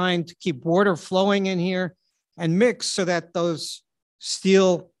assigned to keep water flowing in here and mix so that those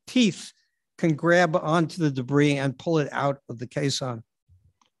steel teeth can grab onto the debris and pull it out of the caisson.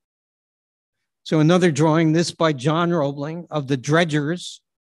 So another drawing, this by John Roebling, of the dredgers.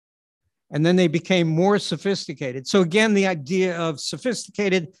 And then they became more sophisticated. So again, the idea of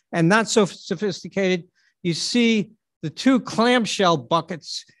sophisticated and not so sophisticated, you see the two clamshell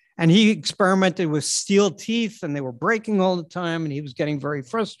buckets, and he experimented with steel teeth and they were breaking all the time and he was getting very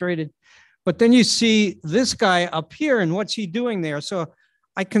frustrated. But then you see this guy up here and what's he doing there? So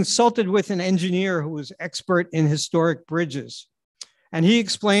I consulted with an engineer who was expert in historic bridges. And he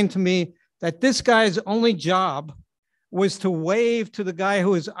explained to me that this guy's only job was to wave to the guy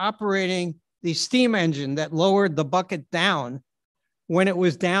who was operating the steam engine that lowered the bucket down when it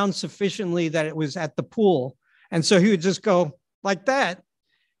was down sufficiently that it was at the pool. And so he would just go like that.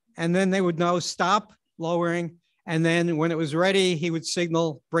 And then they would know, stop lowering. And then when it was ready, he would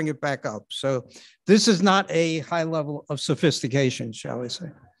signal, bring it back up. So this is not a high level of sophistication, shall we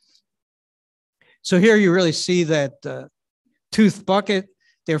say. So here you really see that tooth bucket.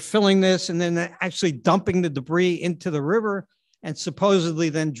 They're filling this and then they're actually dumping the debris into the river and supposedly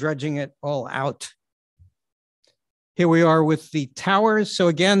then dredging it all out. Here we are with the towers. So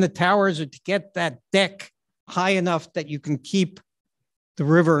again, the towers are to get that deck high enough that you can keep the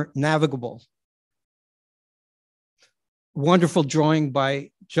river navigable. Wonderful drawing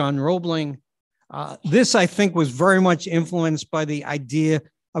by John Roebling. This, I think, was very much influenced by the idea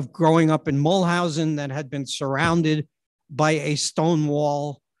of growing up in Mulhausen that had been surrounded by a stone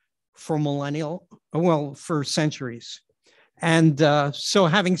wall for for centuries. And so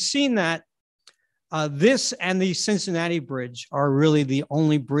having seen that, this and the Cincinnati Bridge are really the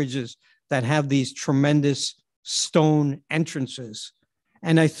only bridges that have these tremendous stone entrances.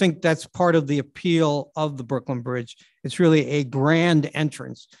 And I think that's part of the appeal of the Brooklyn Bridge. It's really a grand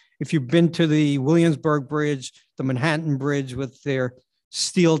entrance. If you've been to the Williamsburg Bridge, the Manhattan Bridge with their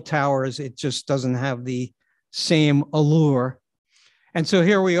steel towers, it just doesn't have the same allure. And so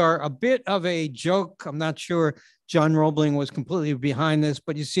here we are, a bit of a joke. I'm not sure John Roebling was completely behind this,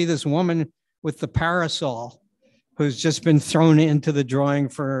 but you see this woman with the parasol who's just been thrown into the drawing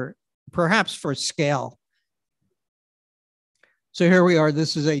for perhaps for scale. So here we are.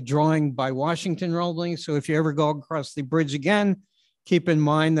 This is a drawing by Washington Roebling. So if you ever go across the bridge again, keep in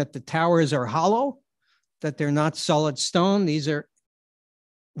mind that the towers are hollow, that they're not solid stone. These are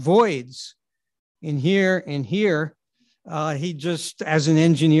voids in here and here. He just, as an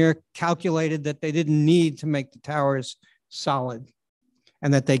engineer, calculated that they didn't need to make the towers solid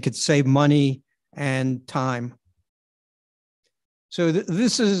and that they could save money and time. So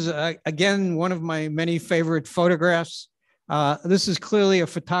this is, again, one of my many favorite photographs. This is clearly a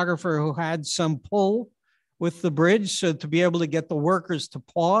photographer who had some pull with the bridge. So to be able to get the workers to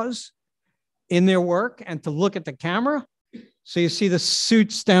pause in their work and to look at the camera. So you see the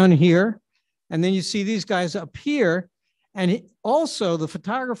suits down here, and then you see these guys up here. And also the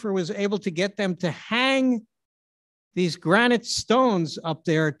photographer was able to get them to hang these granite stones up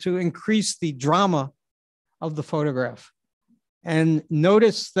there to increase the drama of the photograph. And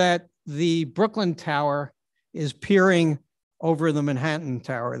notice that the Brooklyn Tower is peering over the Manhattan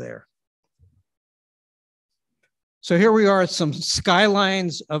Tower there. So here we are at some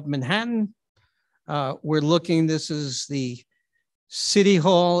skylines of Manhattan. We're looking, this is the City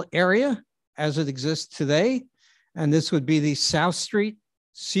Hall area. as it exists today. And this would be the South Street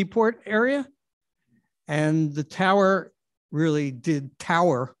Seaport area. And the tower really did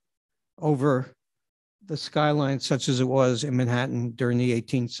tower over the skyline such as it was in Manhattan during the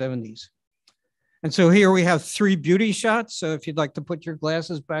 1870s. And so here we have 3 beauty shots. So if you'd like to put your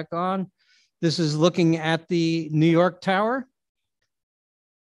glasses back on, this is looking at the New York Tower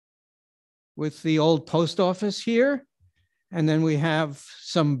with the old post office here. And then we have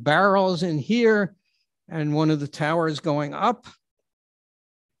some barrels in here and one of the towers going up.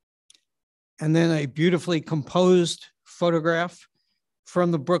 And then a beautifully composed photograph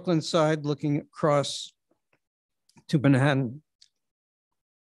from the Brooklyn side looking across to Manhattan.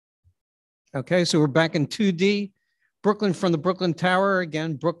 Okay, so we're back in 2D. Brooklyn from the Brooklyn Tower.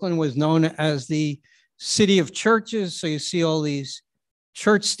 Again, Brooklyn was known as the city of churches. So you see all these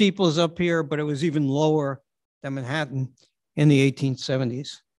church steeples up here, but it was even lower than Manhattan in the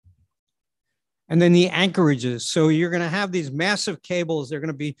 1870s. And then the anchorages. So you're going to have these massive cables. They're going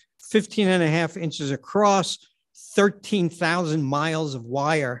to be 15.5 inches across, 13,000 miles of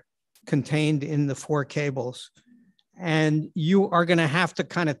wire contained in the 4 cables. And you are going to have to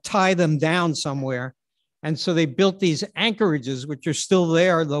kind of tie them down somewhere. And so they built these anchorages, which are still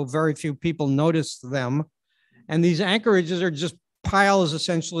there, though very few people notice them. And these anchorages are just piles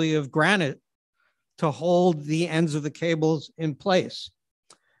essentially of granite to hold the ends of the cables in place.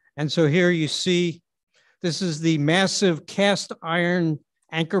 And so here you see, this is the massive cast iron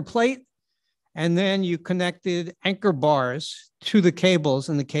anchor plate. And then you connected anchor bars to the cables,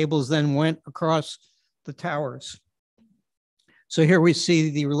 and the cables then went across the towers. So here we see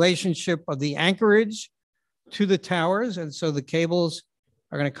the relationship of the anchorage to the towers. And so the cables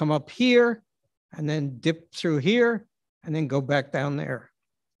are going to come up here and then dip through here and then go back down there.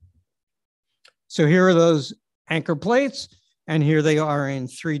 So here are those anchor plates, and here they are in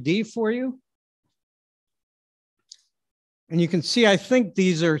 3D for you. And you can see, I think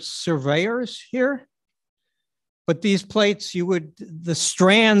these are surveyors here, but these plates, the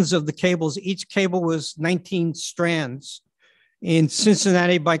strands of the cables, each cable was 19 strands. In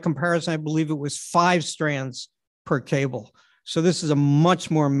Cincinnati, by comparison, I believe it was 5 strands per cable. So this is a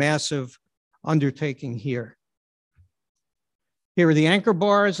much more massive undertaking here. Here are the anchor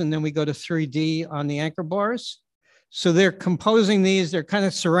bars, and then we go to 3D on the anchor bars. So they're composing these, they're kind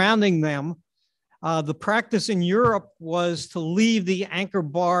of surrounding them. The practice in Europe was to leave the anchor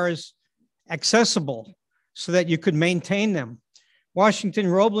bars accessible so that you could maintain them. Washington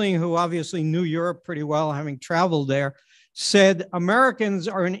Roebling, who obviously knew Europe pretty well, having traveled there, said, Americans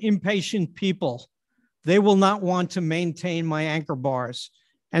are an impatient people. They will not want to maintain my anchor bars.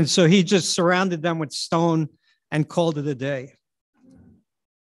 And so he just surrounded them with stone and called it a day.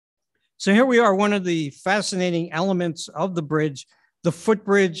 So here we are, one of the fascinating elements of the bridge, the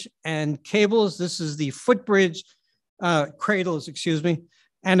footbridge and cables. This is the footbridge cradles, excuse me.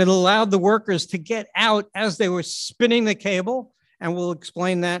 And it allowed the workers to get out as they were spinning the cable. And we'll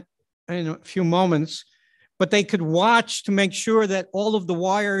explain that in a few moments. But they could watch to make sure that all of the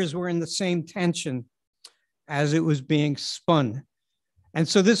wires were in the same tension as it was being spun. And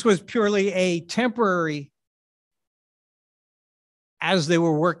so this was purely a temporary, as they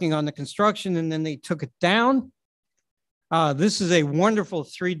were working on the construction, and then they took it down. This is a wonderful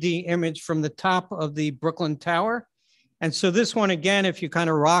 3D image from the top of the Brooklyn Tower. And so this one, again, if you kind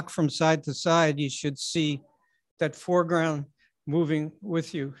of rock from side to side, you should see that foreground moving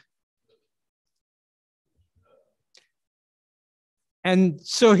with you. And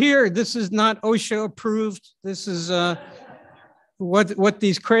so here, this is not OSHA approved. This is what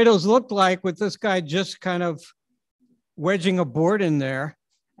these cradles looked like, with this guy just kind of wedging a board in there.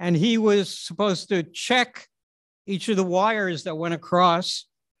 And he was supposed to check each of the wires that went across.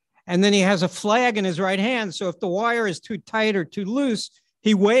 And then he has a flag in his right hand. So if the wire is too tight or too loose,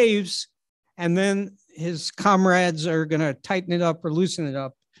 he waves, and then his comrades are going to tighten it up or loosen it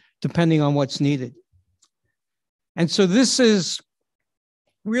up, depending on what's needed. And so this is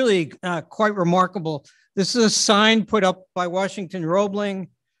really quite remarkable. This is a sign put up by Washington Roebling,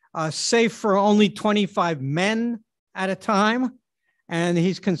 safe for only 25 men at a time. And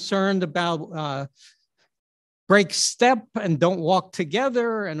he's concerned about break step and don't walk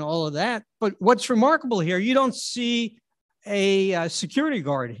together and all of that. But what's remarkable here, you don't see a security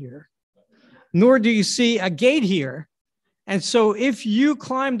guard here, nor do you see a gate here. And so if you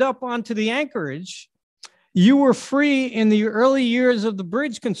climbed up onto the anchorage, you were free in the early years of the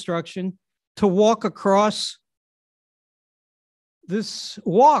bridge construction to walk across this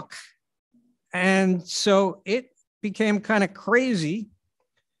walk. And so it became kind of crazy.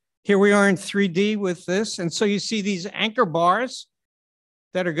 Here we are in 3D with this. And so you see these anchor bars.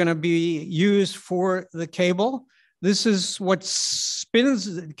 that are going to be used for the cable. This is what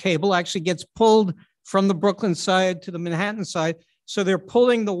spins the cable, actually gets pulled from the Brooklyn side to the Manhattan side. So they're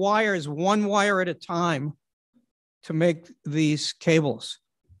pulling the wires one wire at a time to make these cables.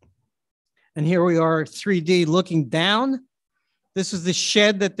 And here we are 3D looking down. This is the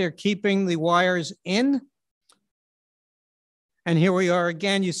shed that they're keeping the wires in. And here we are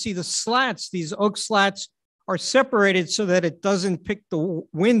again, you see the slats, these oak slats are separated so that it doesn't pick the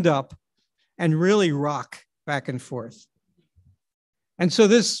wind up and really rock back and forth. And so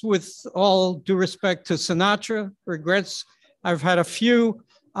this, with all due respect to Sinatra, regrets, I've had a few,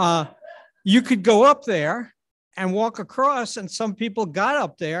 you could go up there and walk across, and some people got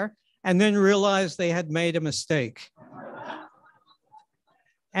up there and then realized they had made a mistake.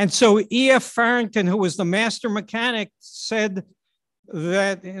 And so E.F. Farrington, who was the master mechanic, said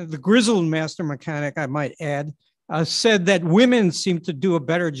that, the grizzled master mechanic, I might add, said that women seemed to do a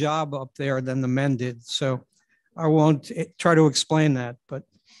better job up there than the men did. So I won't try to explain that. But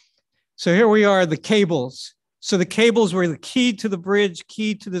so here we are, the cables. So the cables were the key to the bridge,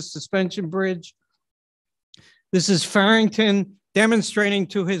 key to the suspension bridge. This is Farrington demonstrating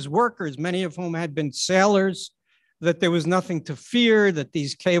to his workers, many of whom had been sailors, that there was nothing to fear, that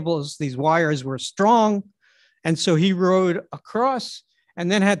these cables, these wires were strong. And so he rode across and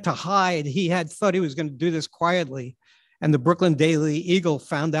then had to hide. He had thought he was going to do this quietly. And the Brooklyn Daily Eagle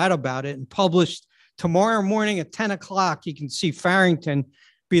found out about it and published, tomorrow morning at 10 o'clock, you can see Farrington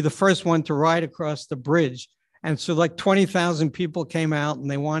be the first one to ride across the bridge. And so like 20,000 people came out and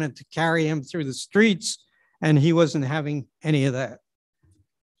they wanted to carry him through the streets, and he wasn't having any of that.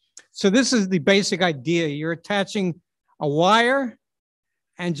 So this is the basic idea. You're attaching a wire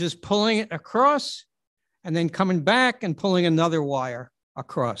and just pulling it across and then coming back and pulling another wire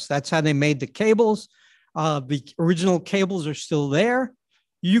across. That's how they made the cables. The original cables are still there.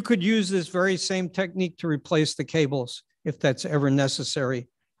 You could use this very same technique to replace the cables if that's ever necessary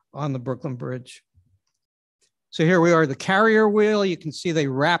on the Brooklyn Bridge. So here we are, the carrier wheel. You can see they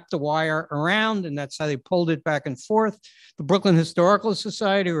wrapped the wire around, and that's how they pulled it back and forth. The Brooklyn Historical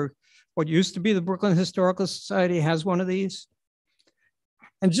Society, or what used to be the Brooklyn Historical Society, has one of these.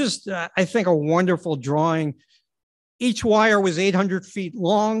 And just, I think, a wonderful drawing. Each wire was 800 feet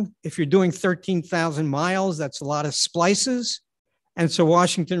long. If you're doing 13,000 miles, that's a lot of splices. And so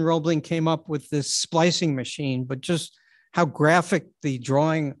Washington Roebling came up with this splicing machine, but just how graphic the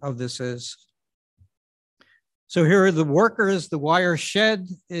drawing of this is. So here are the workers. The wire shed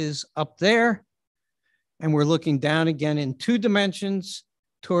is up there. And we're looking down again in 2 dimensions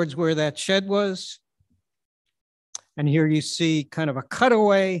towards where that shed was. And here you see kind of a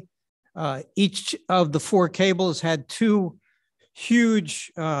cutaway. Each of the 4 cables had 2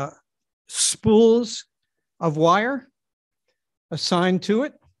 huge spools of wire assigned to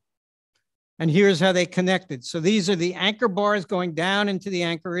it. And here's how they connected. So these are the anchor bars going down into the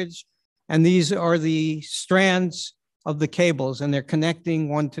anchorage, and these are the strands of the cables, and they're connecting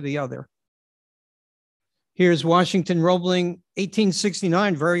one to the other. Here's Washington Roebling,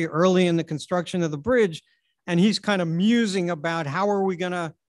 1869, very early in the construction of the bridge. And he's kind of musing about how are we going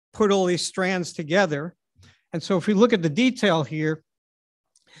to put all these strands together. And so if we look at the detail here,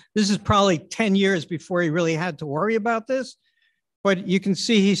 this is probably 10 years before he really had to worry about this. But you can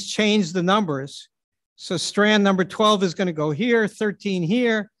see he's changed the numbers. So strand number 12 is going to go here, 13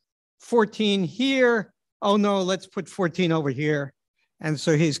 here, 14 here. Oh no, let's put 14 over here. And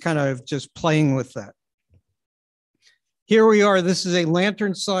so he's kind of just playing with that. Here we are. This is a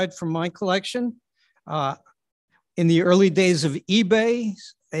lantern slide from my collection. In the early days of eBay,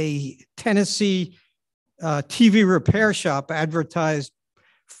 a Tennessee TV repair shop advertised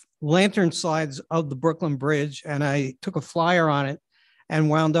lantern slides of the Brooklyn Bridge, and I took a flyer on it and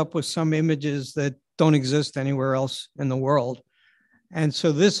wound up with some images that don't exist anywhere else in the world. And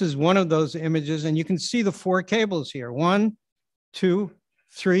so this is one of those images, and you can see the 4 cables here. 1, 2,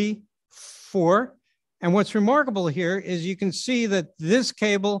 3, 4. And what's remarkable here is you can see that this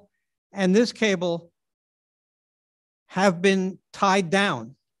cable and this cable have been tied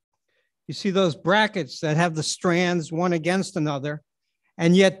down. You see those brackets that have the strands one against another,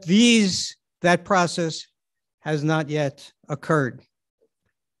 and yet that process has not yet occurred.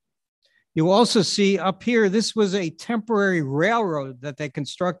 You also see up here, this was a temporary railroad that they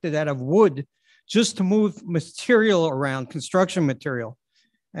constructed out of wood just to move material around, construction material.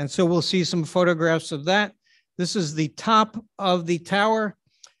 And so we'll see some photographs of that. This is the top of the tower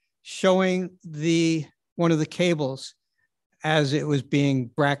showing one of the cables as it was being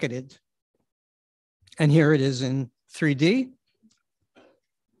bracketed. And here it is in 3D.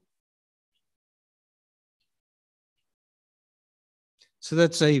 So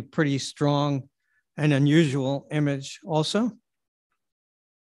that's a pretty strong and unusual image also.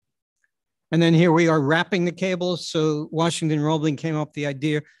 And then here we are wrapping the cables. So Washington Roebling came up with the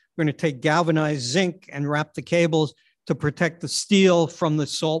idea, we're going to take galvanized zinc and wrap the cables to protect the steel from the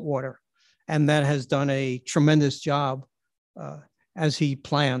salt water. And that has done a tremendous job as he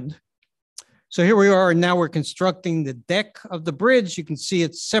planned. So here we are, and now we're constructing the deck of the bridge. You can see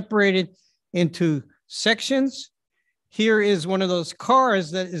it's separated into sections. Here is one of those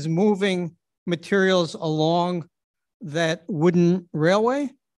cars that is moving materials along that wooden railway.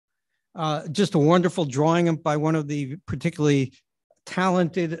 Just a wonderful drawing by one of the particularly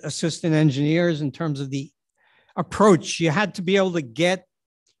talented assistant engineers in terms of the approach. You had to be able to get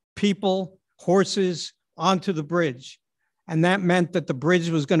people, horses onto the bridge. And that meant that the bridge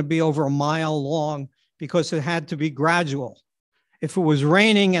was going to be over a mile long because it had to be gradual. If it was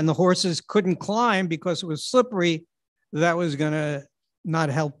raining and the horses couldn't climb because it was slippery, that was going to not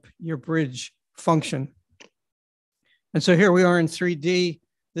help your bridge function. And so here we are in 3D.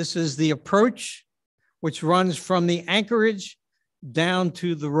 This is the approach, which runs from the anchorage down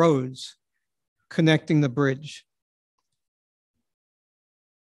to the roads connecting the bridge.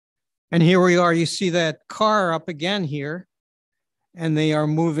 And here we are, you see that car up again here, and they are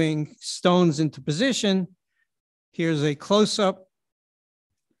moving stones into position. Here's a close-up,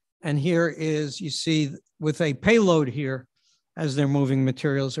 and here is, you see, with a payload here as they're moving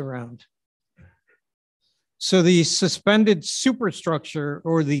materials around. So the suspended superstructure,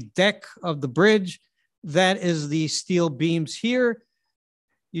 or the deck of the bridge, that is the steel beams here.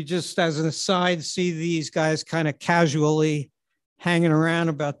 You just, as an aside, see these guys kind of casually hanging around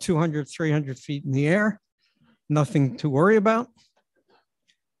about 200, 300 feet in the air. Nothing to worry about.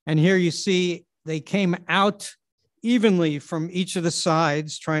 And here you see they came out evenly from each of the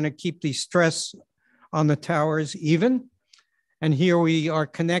sides, trying to keep the stress on the towers even. And here we are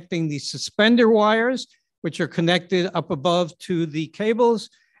connecting the suspender wires, which are connected up above to the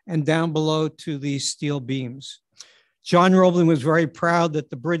cables and down below to the steel beams. John Roebling was very proud that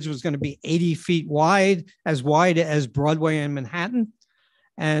the bridge was going to be 80 feet wide as Broadway and Manhattan.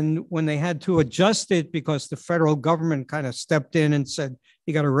 And when they had to adjust it because the federal government kind of stepped in and said,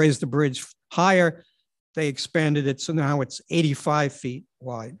 you got to raise the bridge higher, they expanded it. So now it's 85 feet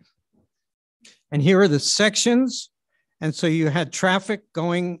wide. And here are the sections. And so you had traffic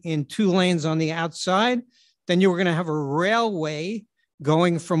going in 2 lanes on the outside. Then you were going to have a railway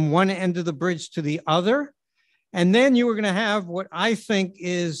going from one end of the bridge to the other. And then you were going to have what I think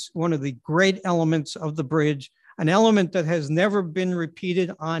is one of the great elements of the bridge, an element that has never been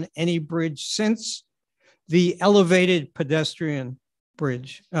repeated on any bridge since, the elevated pedestrian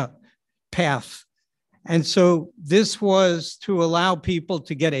bridge path. And so this was to allow people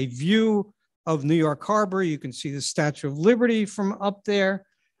to get a view of New York Harbor. You can see the Statue of Liberty from up there.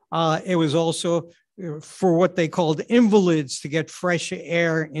 It was also for what they called invalids to get fresh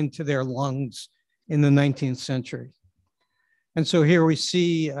air into their lungs in the 19th century. And so here we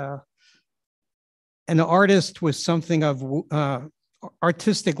see an artist with something of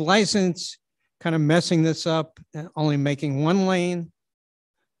artistic license, kind of messing this up, only making 1 lane.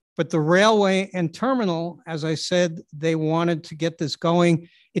 But the railway and terminal, as I said, they wanted to get this going.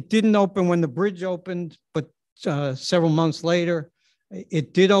 It didn't open when the bridge opened, but several months later,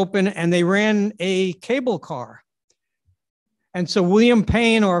 it did open, and they ran a cable car. And so William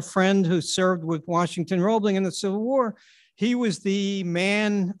Payne, our friend who served with Washington Roebling in the Civil War, he was the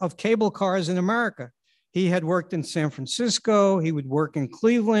man of cable cars in America. He had worked in San Francisco. He would work in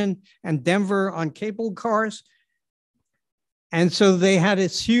Cleveland and Denver on cable cars. And so they had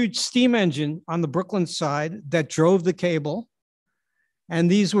this huge steam engine on the Brooklyn side that drove the cable. And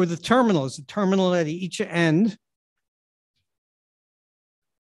these were the terminal at each end.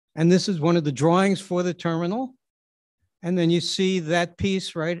 And this is one of the drawings for the terminal. And then you see that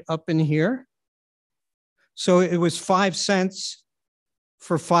piece right up in here. So it was 5 cents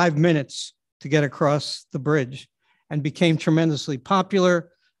for 5 minutes to get across the bridge, and became tremendously popular.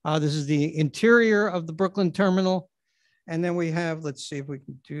 This is the interior of the Brooklyn terminal. And then we have, let's see if we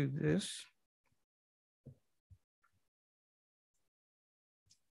can do this.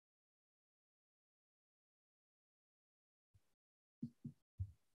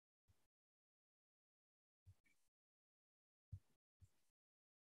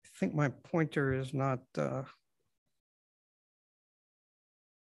 I think my pointer is not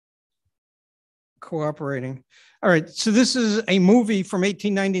cooperating. All right, so this is a movie from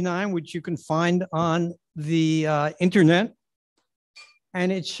 1899, which you can find on the internet.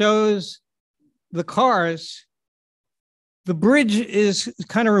 And it shows the cars. The bridge is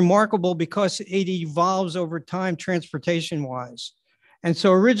kind of remarkable because it evolves over time transportation-wise. And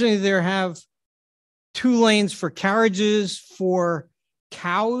so originally there have 2 lanes for carriages, for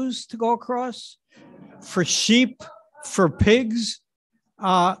cows to go across, for sheep, for pigs.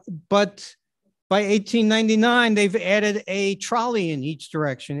 But by 1899, they've added a trolley in each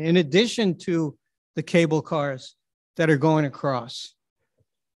direction, in addition to the cable cars that are going across.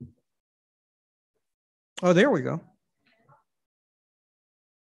 Oh, there we go.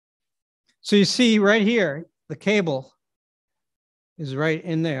 So you see right here, the cable is right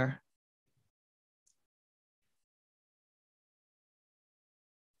in there.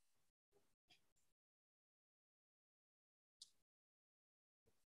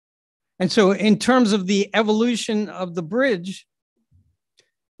 And so in terms of the evolution of the bridge,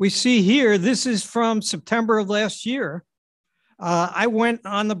 we see here, this is from September of last year. I went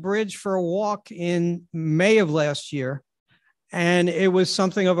on the bridge for a walk in May of last year, and it was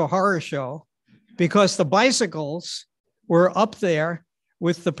something of a horror show because the bicycles were up there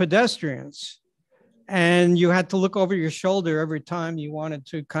with the pedestrians, and you had to look over your shoulder every time you wanted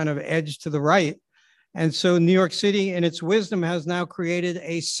to kind of edge to the right. And so New York City, in its wisdom, has now created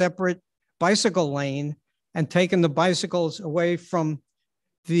a separate bicycle lane and taken the bicycles away from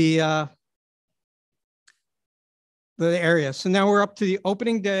the area. So now we're up to the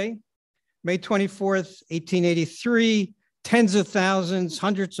opening day, May 24th, 1883. Tens of thousands,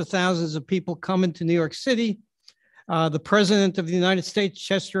 hundreds of thousands of people come into New York City. The President of the United States,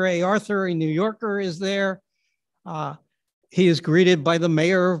 Chester A. Arthur, a New Yorker, is there. He is greeted by the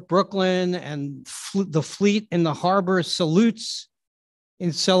mayor of Brooklyn, and the fleet in the harbor salutes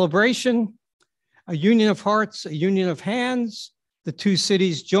in celebration. A union of hearts, a union of hands. The 2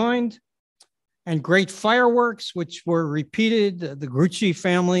 cities joined, and great fireworks, which were repeated, the Grucci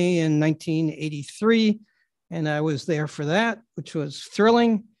family in 1983. And I was there for that, which was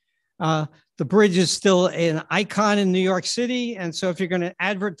thrilling. The bridge is still an icon in New York City. And so if you're going to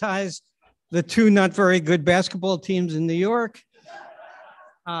advertise the 2 not very good basketball teams in New York,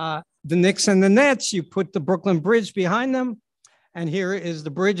 the Knicks and the Nets, you put the Brooklyn Bridge behind them. And here is the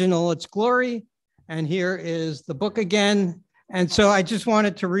bridge in all its glory. And here is the book again. And so I just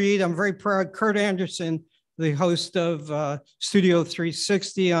wanted to read, I'm very proud, Kurt Anderson, the host of Studio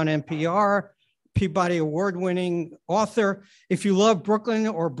 360 on NPR, Peabody Award-winning author. If you love Brooklyn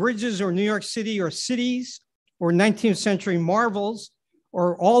or bridges or New York City or cities or 19th century marvels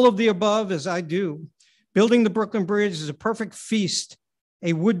or all of the above, as I do, building the Brooklyn Bridge is a perfect feast,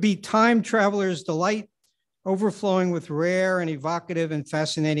 a would-be time traveler's delight, overflowing with rare and evocative and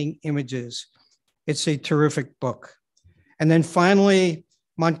fascinating images. It's a terrific book. And then finally,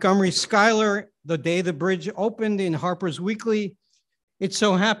 Montgomery Schuyler, The Day the Bridge Opened in Harper's Weekly. It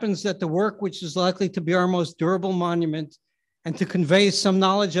so happens that the work, which is likely to be our most durable monument and to convey some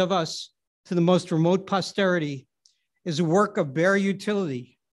knowledge of us to the most remote posterity, is a work of bare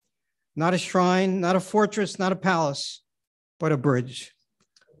utility, not a shrine, not a fortress, not a palace, but a bridge.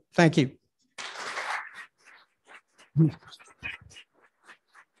 Thank you.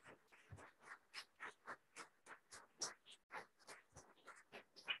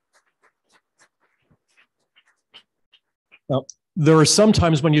 Now, there are some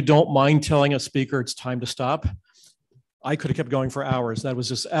times when you don't mind telling a speaker it's time to stop. I could have kept going for hours. That was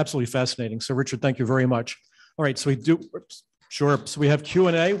just absolutely fascinating. So Richard, thank you very much. All right, so we do, sure. So we have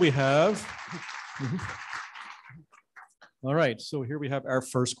Q&A, we have. All right, so here we have our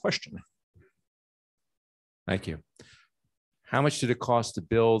first question. Thank you. How much did it cost to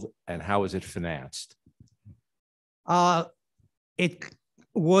build and how is it financed? It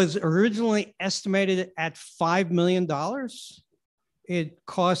was originally estimated at $5 million. It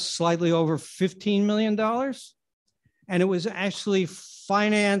cost slightly over $15 million. And it was actually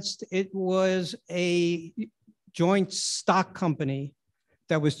financed. It was a joint stock company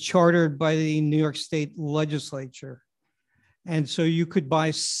that was chartered by the New York State legislature. And so you could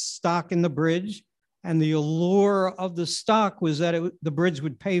buy stock in the bridge. And the allure of the stock was that the bridge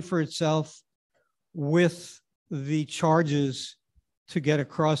would pay for itself with the charges to get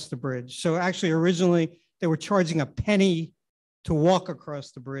across the bridge. So actually, originally, they were charging a penny to walk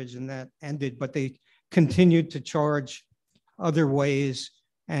across the bridge, and that ended, but they continued to charge other ways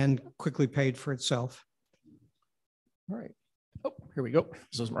and quickly paid for itself. All right. Oh, here we go.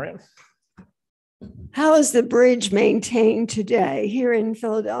 This is Marianne. How is the bridge maintained today here in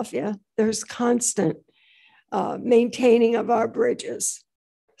Philadelphia? There's constant maintaining of our bridges.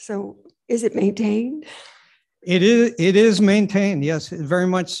 So is it maintained? It is maintained, yes, very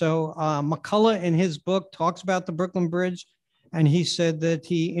much so. McCullough in his book talks about the Brooklyn Bridge, and he said that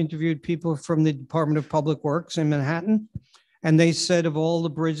he interviewed people from the Department of Public Works in Manhattan, and they said of all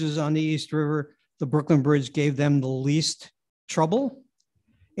the bridges on the East River, the Brooklyn Bridge gave them the least trouble.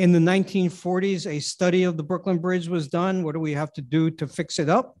 In the 1940s, a study of the Brooklyn Bridge was done. What do we have to do to fix it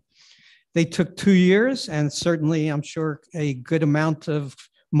up? They took 2 years and certainly, I'm sure, a good amount of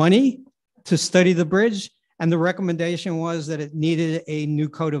money to study the bridge. And the recommendation was that it needed a new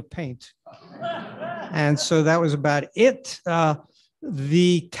coat of paint. And so that was about it.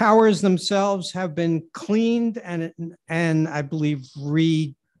 The towers themselves have been cleaned and I believe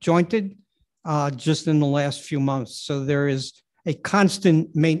rejointed just in the last few months. So there is a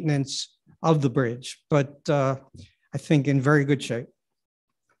constant maintenance of the bridge, but I think in very good shape.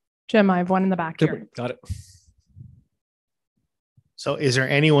 Jim, I have one in the back here. Got it. So is there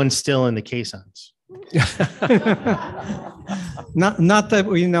anyone still in the caissons? Not that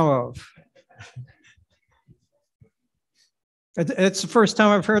we know of. It's the first time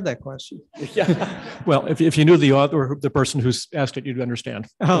I've heard that question. Yeah. Well, if you knew the author or the person who's asked it, you'd understand.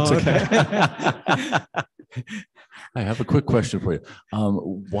 Oh, okay. I have a quick question for you.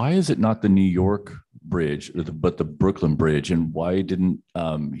 Why is it not the New York Bridge, but the Brooklyn Bridge? And why didn't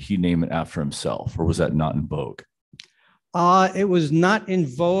he name it after himself? Or was that not in vogue? It was not in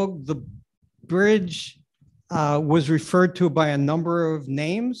vogue. The bridge was referred to by a number of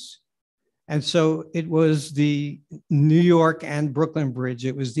names. And so it was the New York and Brooklyn Bridge.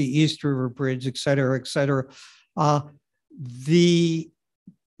 It was the East River Bridge, et cetera, et cetera. The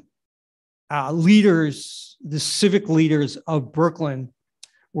leaders, the civic leaders of Brooklyn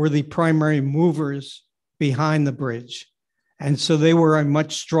were the primary movers behind the bridge. And so they were a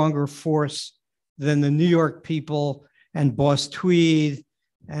much stronger force than the New York people and Boss Tweed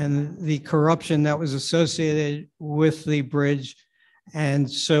and the corruption that was associated with the bridge. And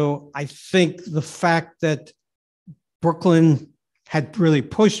so I think the fact that Brooklyn had really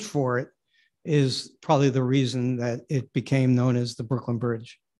pushed for it is probably the reason that it became known as the Brooklyn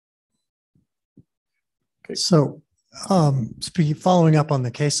Bridge. Okay. So following up on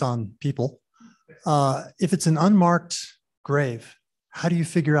the caisson people, if it's an unmarked grave, how do you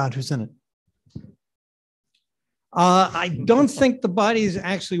figure out who's in it? I don't think the bodies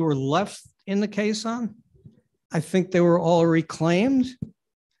actually were left in the caisson. I think they were all reclaimed.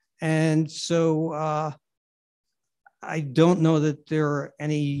 And so I don't know that there are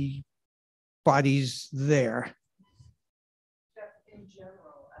any bodies there.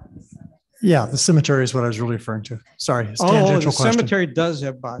 Yeah, the cemetery is what I was really referring to. Sorry, it's tangential question. Cemetery does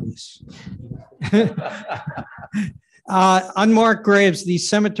have bodies. Unmarked graves, the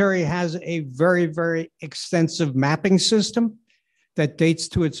cemetery has a very, very extensive mapping system that dates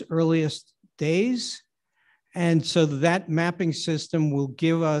to its earliest days. And so that mapping system will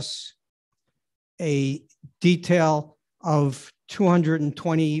give us a detail of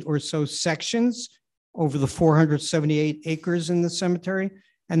 220 or so sections over the 478 acres in the cemetery.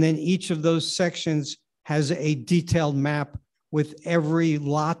 And then each of those sections has a detailed map with every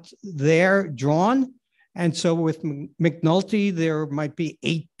lot there drawn. And so with McNulty, there might be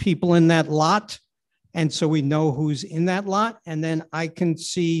 8 people in that lot. And so we know who's in that lot. And then I can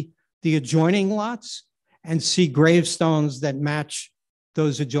see the adjoining lots and see gravestones that match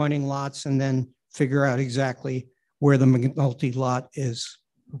those adjoining lots and then figure out exactly where the McNulty lot is.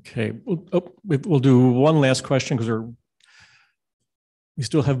 Okay, we'll do one last question because we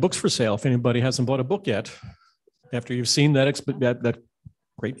still have books for sale if anybody hasn't bought a book yet after you've seen that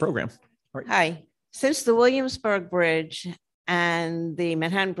great program. All right. Hi. Since the Williamsburg Bridge and the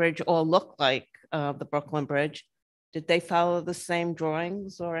Manhattan Bridge all look like the Brooklyn Bridge, did they follow the same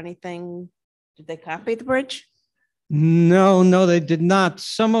drawings or anything? Did they copy the bridge? No, they did not.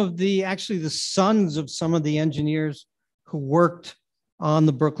 Actually the sons of some of the engineers who worked on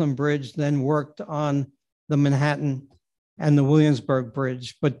the Brooklyn Bridge then worked on the Manhattan and the Williamsburg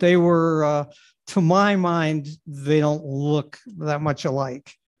Bridge, but they were, to my mind, they don't look that much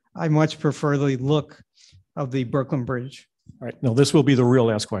alike. I much prefer the look of the Brooklyn Bridge. All right, now this will be the real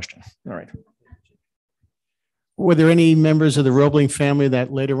last question. All right. Were there any members of the Roebling family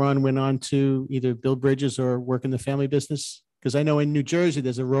that later on went on to either build bridges or work in the family business? Because I know in New Jersey,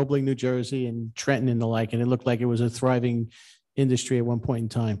 there's a Roebling, New Jersey, and Trenton and the like, and it looked like it was a thriving industry at one point in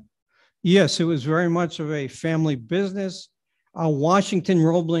time. Yes, it was very much of a family business. Washington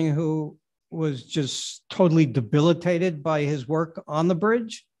Roebling, who was just totally debilitated by his work on the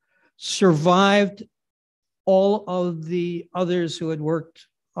bridge, survived all of the others who had worked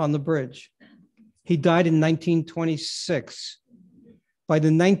on the bridge. He died in 1926. By the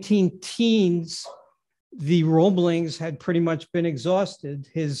 19-teens, the Roeblings had pretty much been exhausted.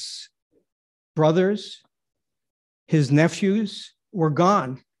 His brothers, his nephews were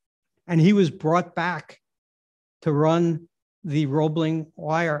gone, and he was brought back to run the Roebling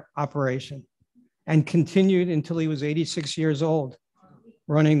wire operation and continued until he was 86 years old,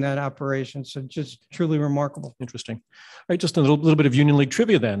 running that operation. So just truly remarkable. Interesting. All right, just a little bit of Union League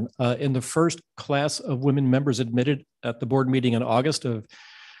trivia then. In the first class of women members admitted at the board meeting in August of,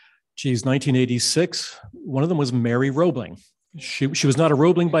 1986, one of them was Mary Roebling. She was not a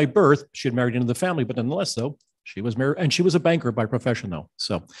Roebling by birth. She had married into the family, but nonetheless, though, she was married, and she was a banker by profession, though.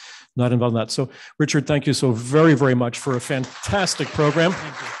 So not involved in that. So Richard, thank you so very, very much for a fantastic program.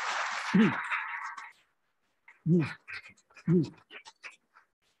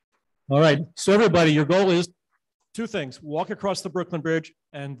 All right. So everybody, your goal is two things: walk across the Brooklyn Bridge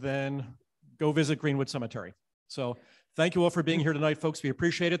and then go visit Greenwood Cemetery. So thank you all for being here tonight, folks. We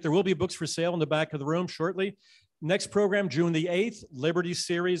appreciate it. There will be books for sale in the back of the room shortly. Next program, June the 8th, Liberty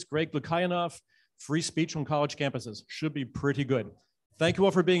Series, Greg Lukianoff, free speech on college campuses. Should be pretty good. Thank you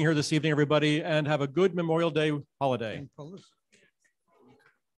all for being here this evening, everybody, and have a good Memorial Day holiday.